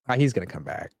 He's going to come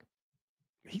back.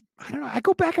 I don't know. I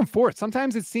go back and forth.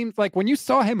 Sometimes it seems like when you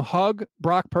saw him hug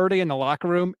Brock Purdy in the locker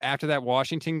room after that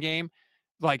Washington game,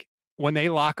 like when they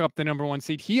lock up the number 1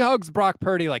 seed, he hugs Brock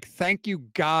Purdy like, thank you,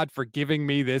 God, for giving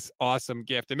me this awesome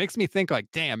gift. It makes me think like,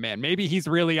 damn, man, maybe he's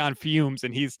really on fumes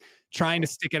and he's trying to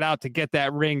stick it out to get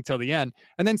that ring till the end.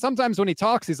 And then sometimes when he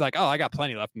talks, he's like, oh, I got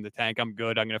plenty left in the tank. I'm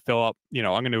good. I'm going to fill up,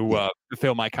 I'm going to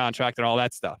fill my contract and all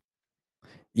that stuff.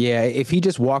 Yeah, if he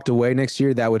just walked away next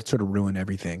year, that would sort of ruin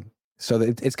everything. So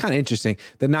it's kind of interesting.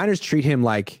 The Niners treat him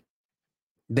like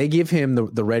they give him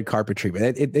the red carpet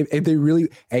treatment. They really,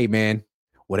 hey, man,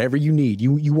 whatever you need.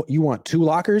 You want 2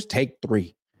 lockers? Take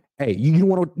 3. Hey, you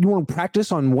want to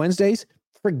practice on Wednesdays?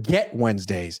 Forget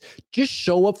Wednesdays. Just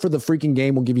show up for the freaking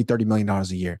game. We'll give you $30 million a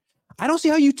year. I don't see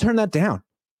how you turn that down.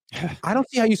 I don't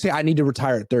see how you say I need to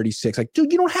retire at 36. Like,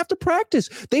 dude, you don't have to practice.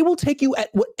 They will take you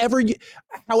at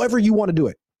however you want to do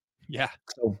it. Yeah.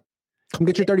 So come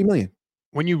get your 30 million.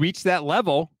 When you reach that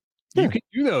level, you can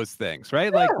do those things,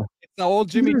 right? Like it's the old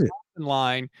Jimmy Johnson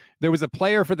line. There was a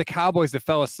player for the Cowboys that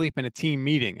fell asleep in a team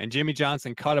meeting, and Jimmy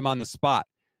Johnson cut him on the spot.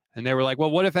 And they were like,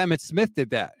 well, what if Emmitt Smith did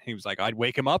that? He was like, I'd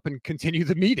wake him up and continue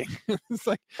the meeting. It's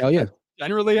like, hell yeah.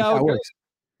 Generally how it works.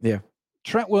 Yeah.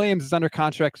 Trent Williams is under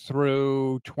contract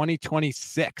through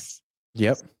 2026.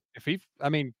 Yep. If he's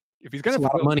going to a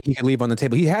lot of money he could leave on the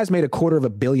table. He has made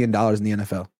 $250 million in the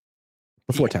NFL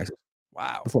before taxes.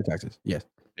 Wow. Before taxes. Yes.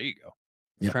 There you go.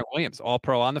 Yep. Trent Williams, all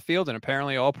pro on the field and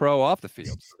apparently all pro off the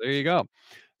field. So there you go.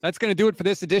 That's going to do it for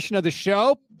this edition of the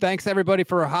show. Thanks, everybody,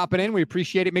 for hopping in. We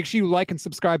appreciate it. Make sure you like and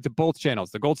subscribe to both channels,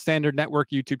 the Gold Standard Network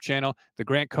YouTube channel, the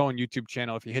Grant Cohn YouTube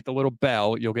channel. If you hit the little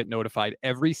bell, you'll get notified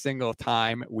every single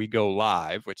time we go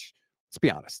live, which, let's be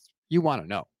honest, you want to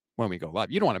know when we go live.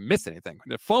 You don't want to miss anything.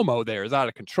 The FOMO there is out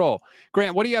of control.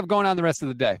 Grant, what do you have going on the rest of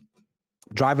the day?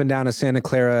 Driving down to Santa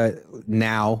Clara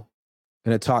now.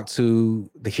 Going to talk to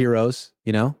the heroes,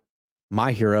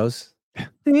 my heroes.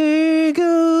 There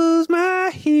goes my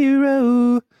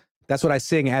hero. That's what I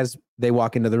sing as they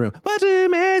walk into the room. Watch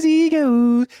him as he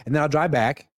goes. And then I'll drive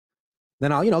back.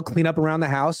 Then I'll, clean up around the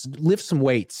house, lift some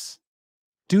weights,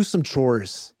 do some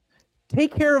chores,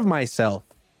 take care of myself.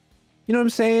 You know what I'm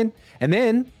saying? And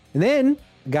then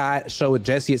got a show with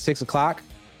Jesse at 6:00.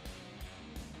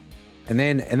 And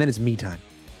then it's me time.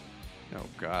 Oh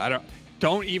God.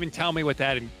 Don't even tell me what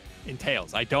that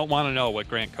entails. I don't want to know what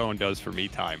Grant Cohn does for me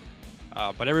time.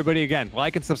 But everybody, again,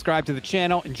 like and subscribe to the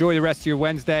channel. Enjoy the rest of your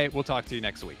Wednesday. We'll talk to you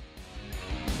next week.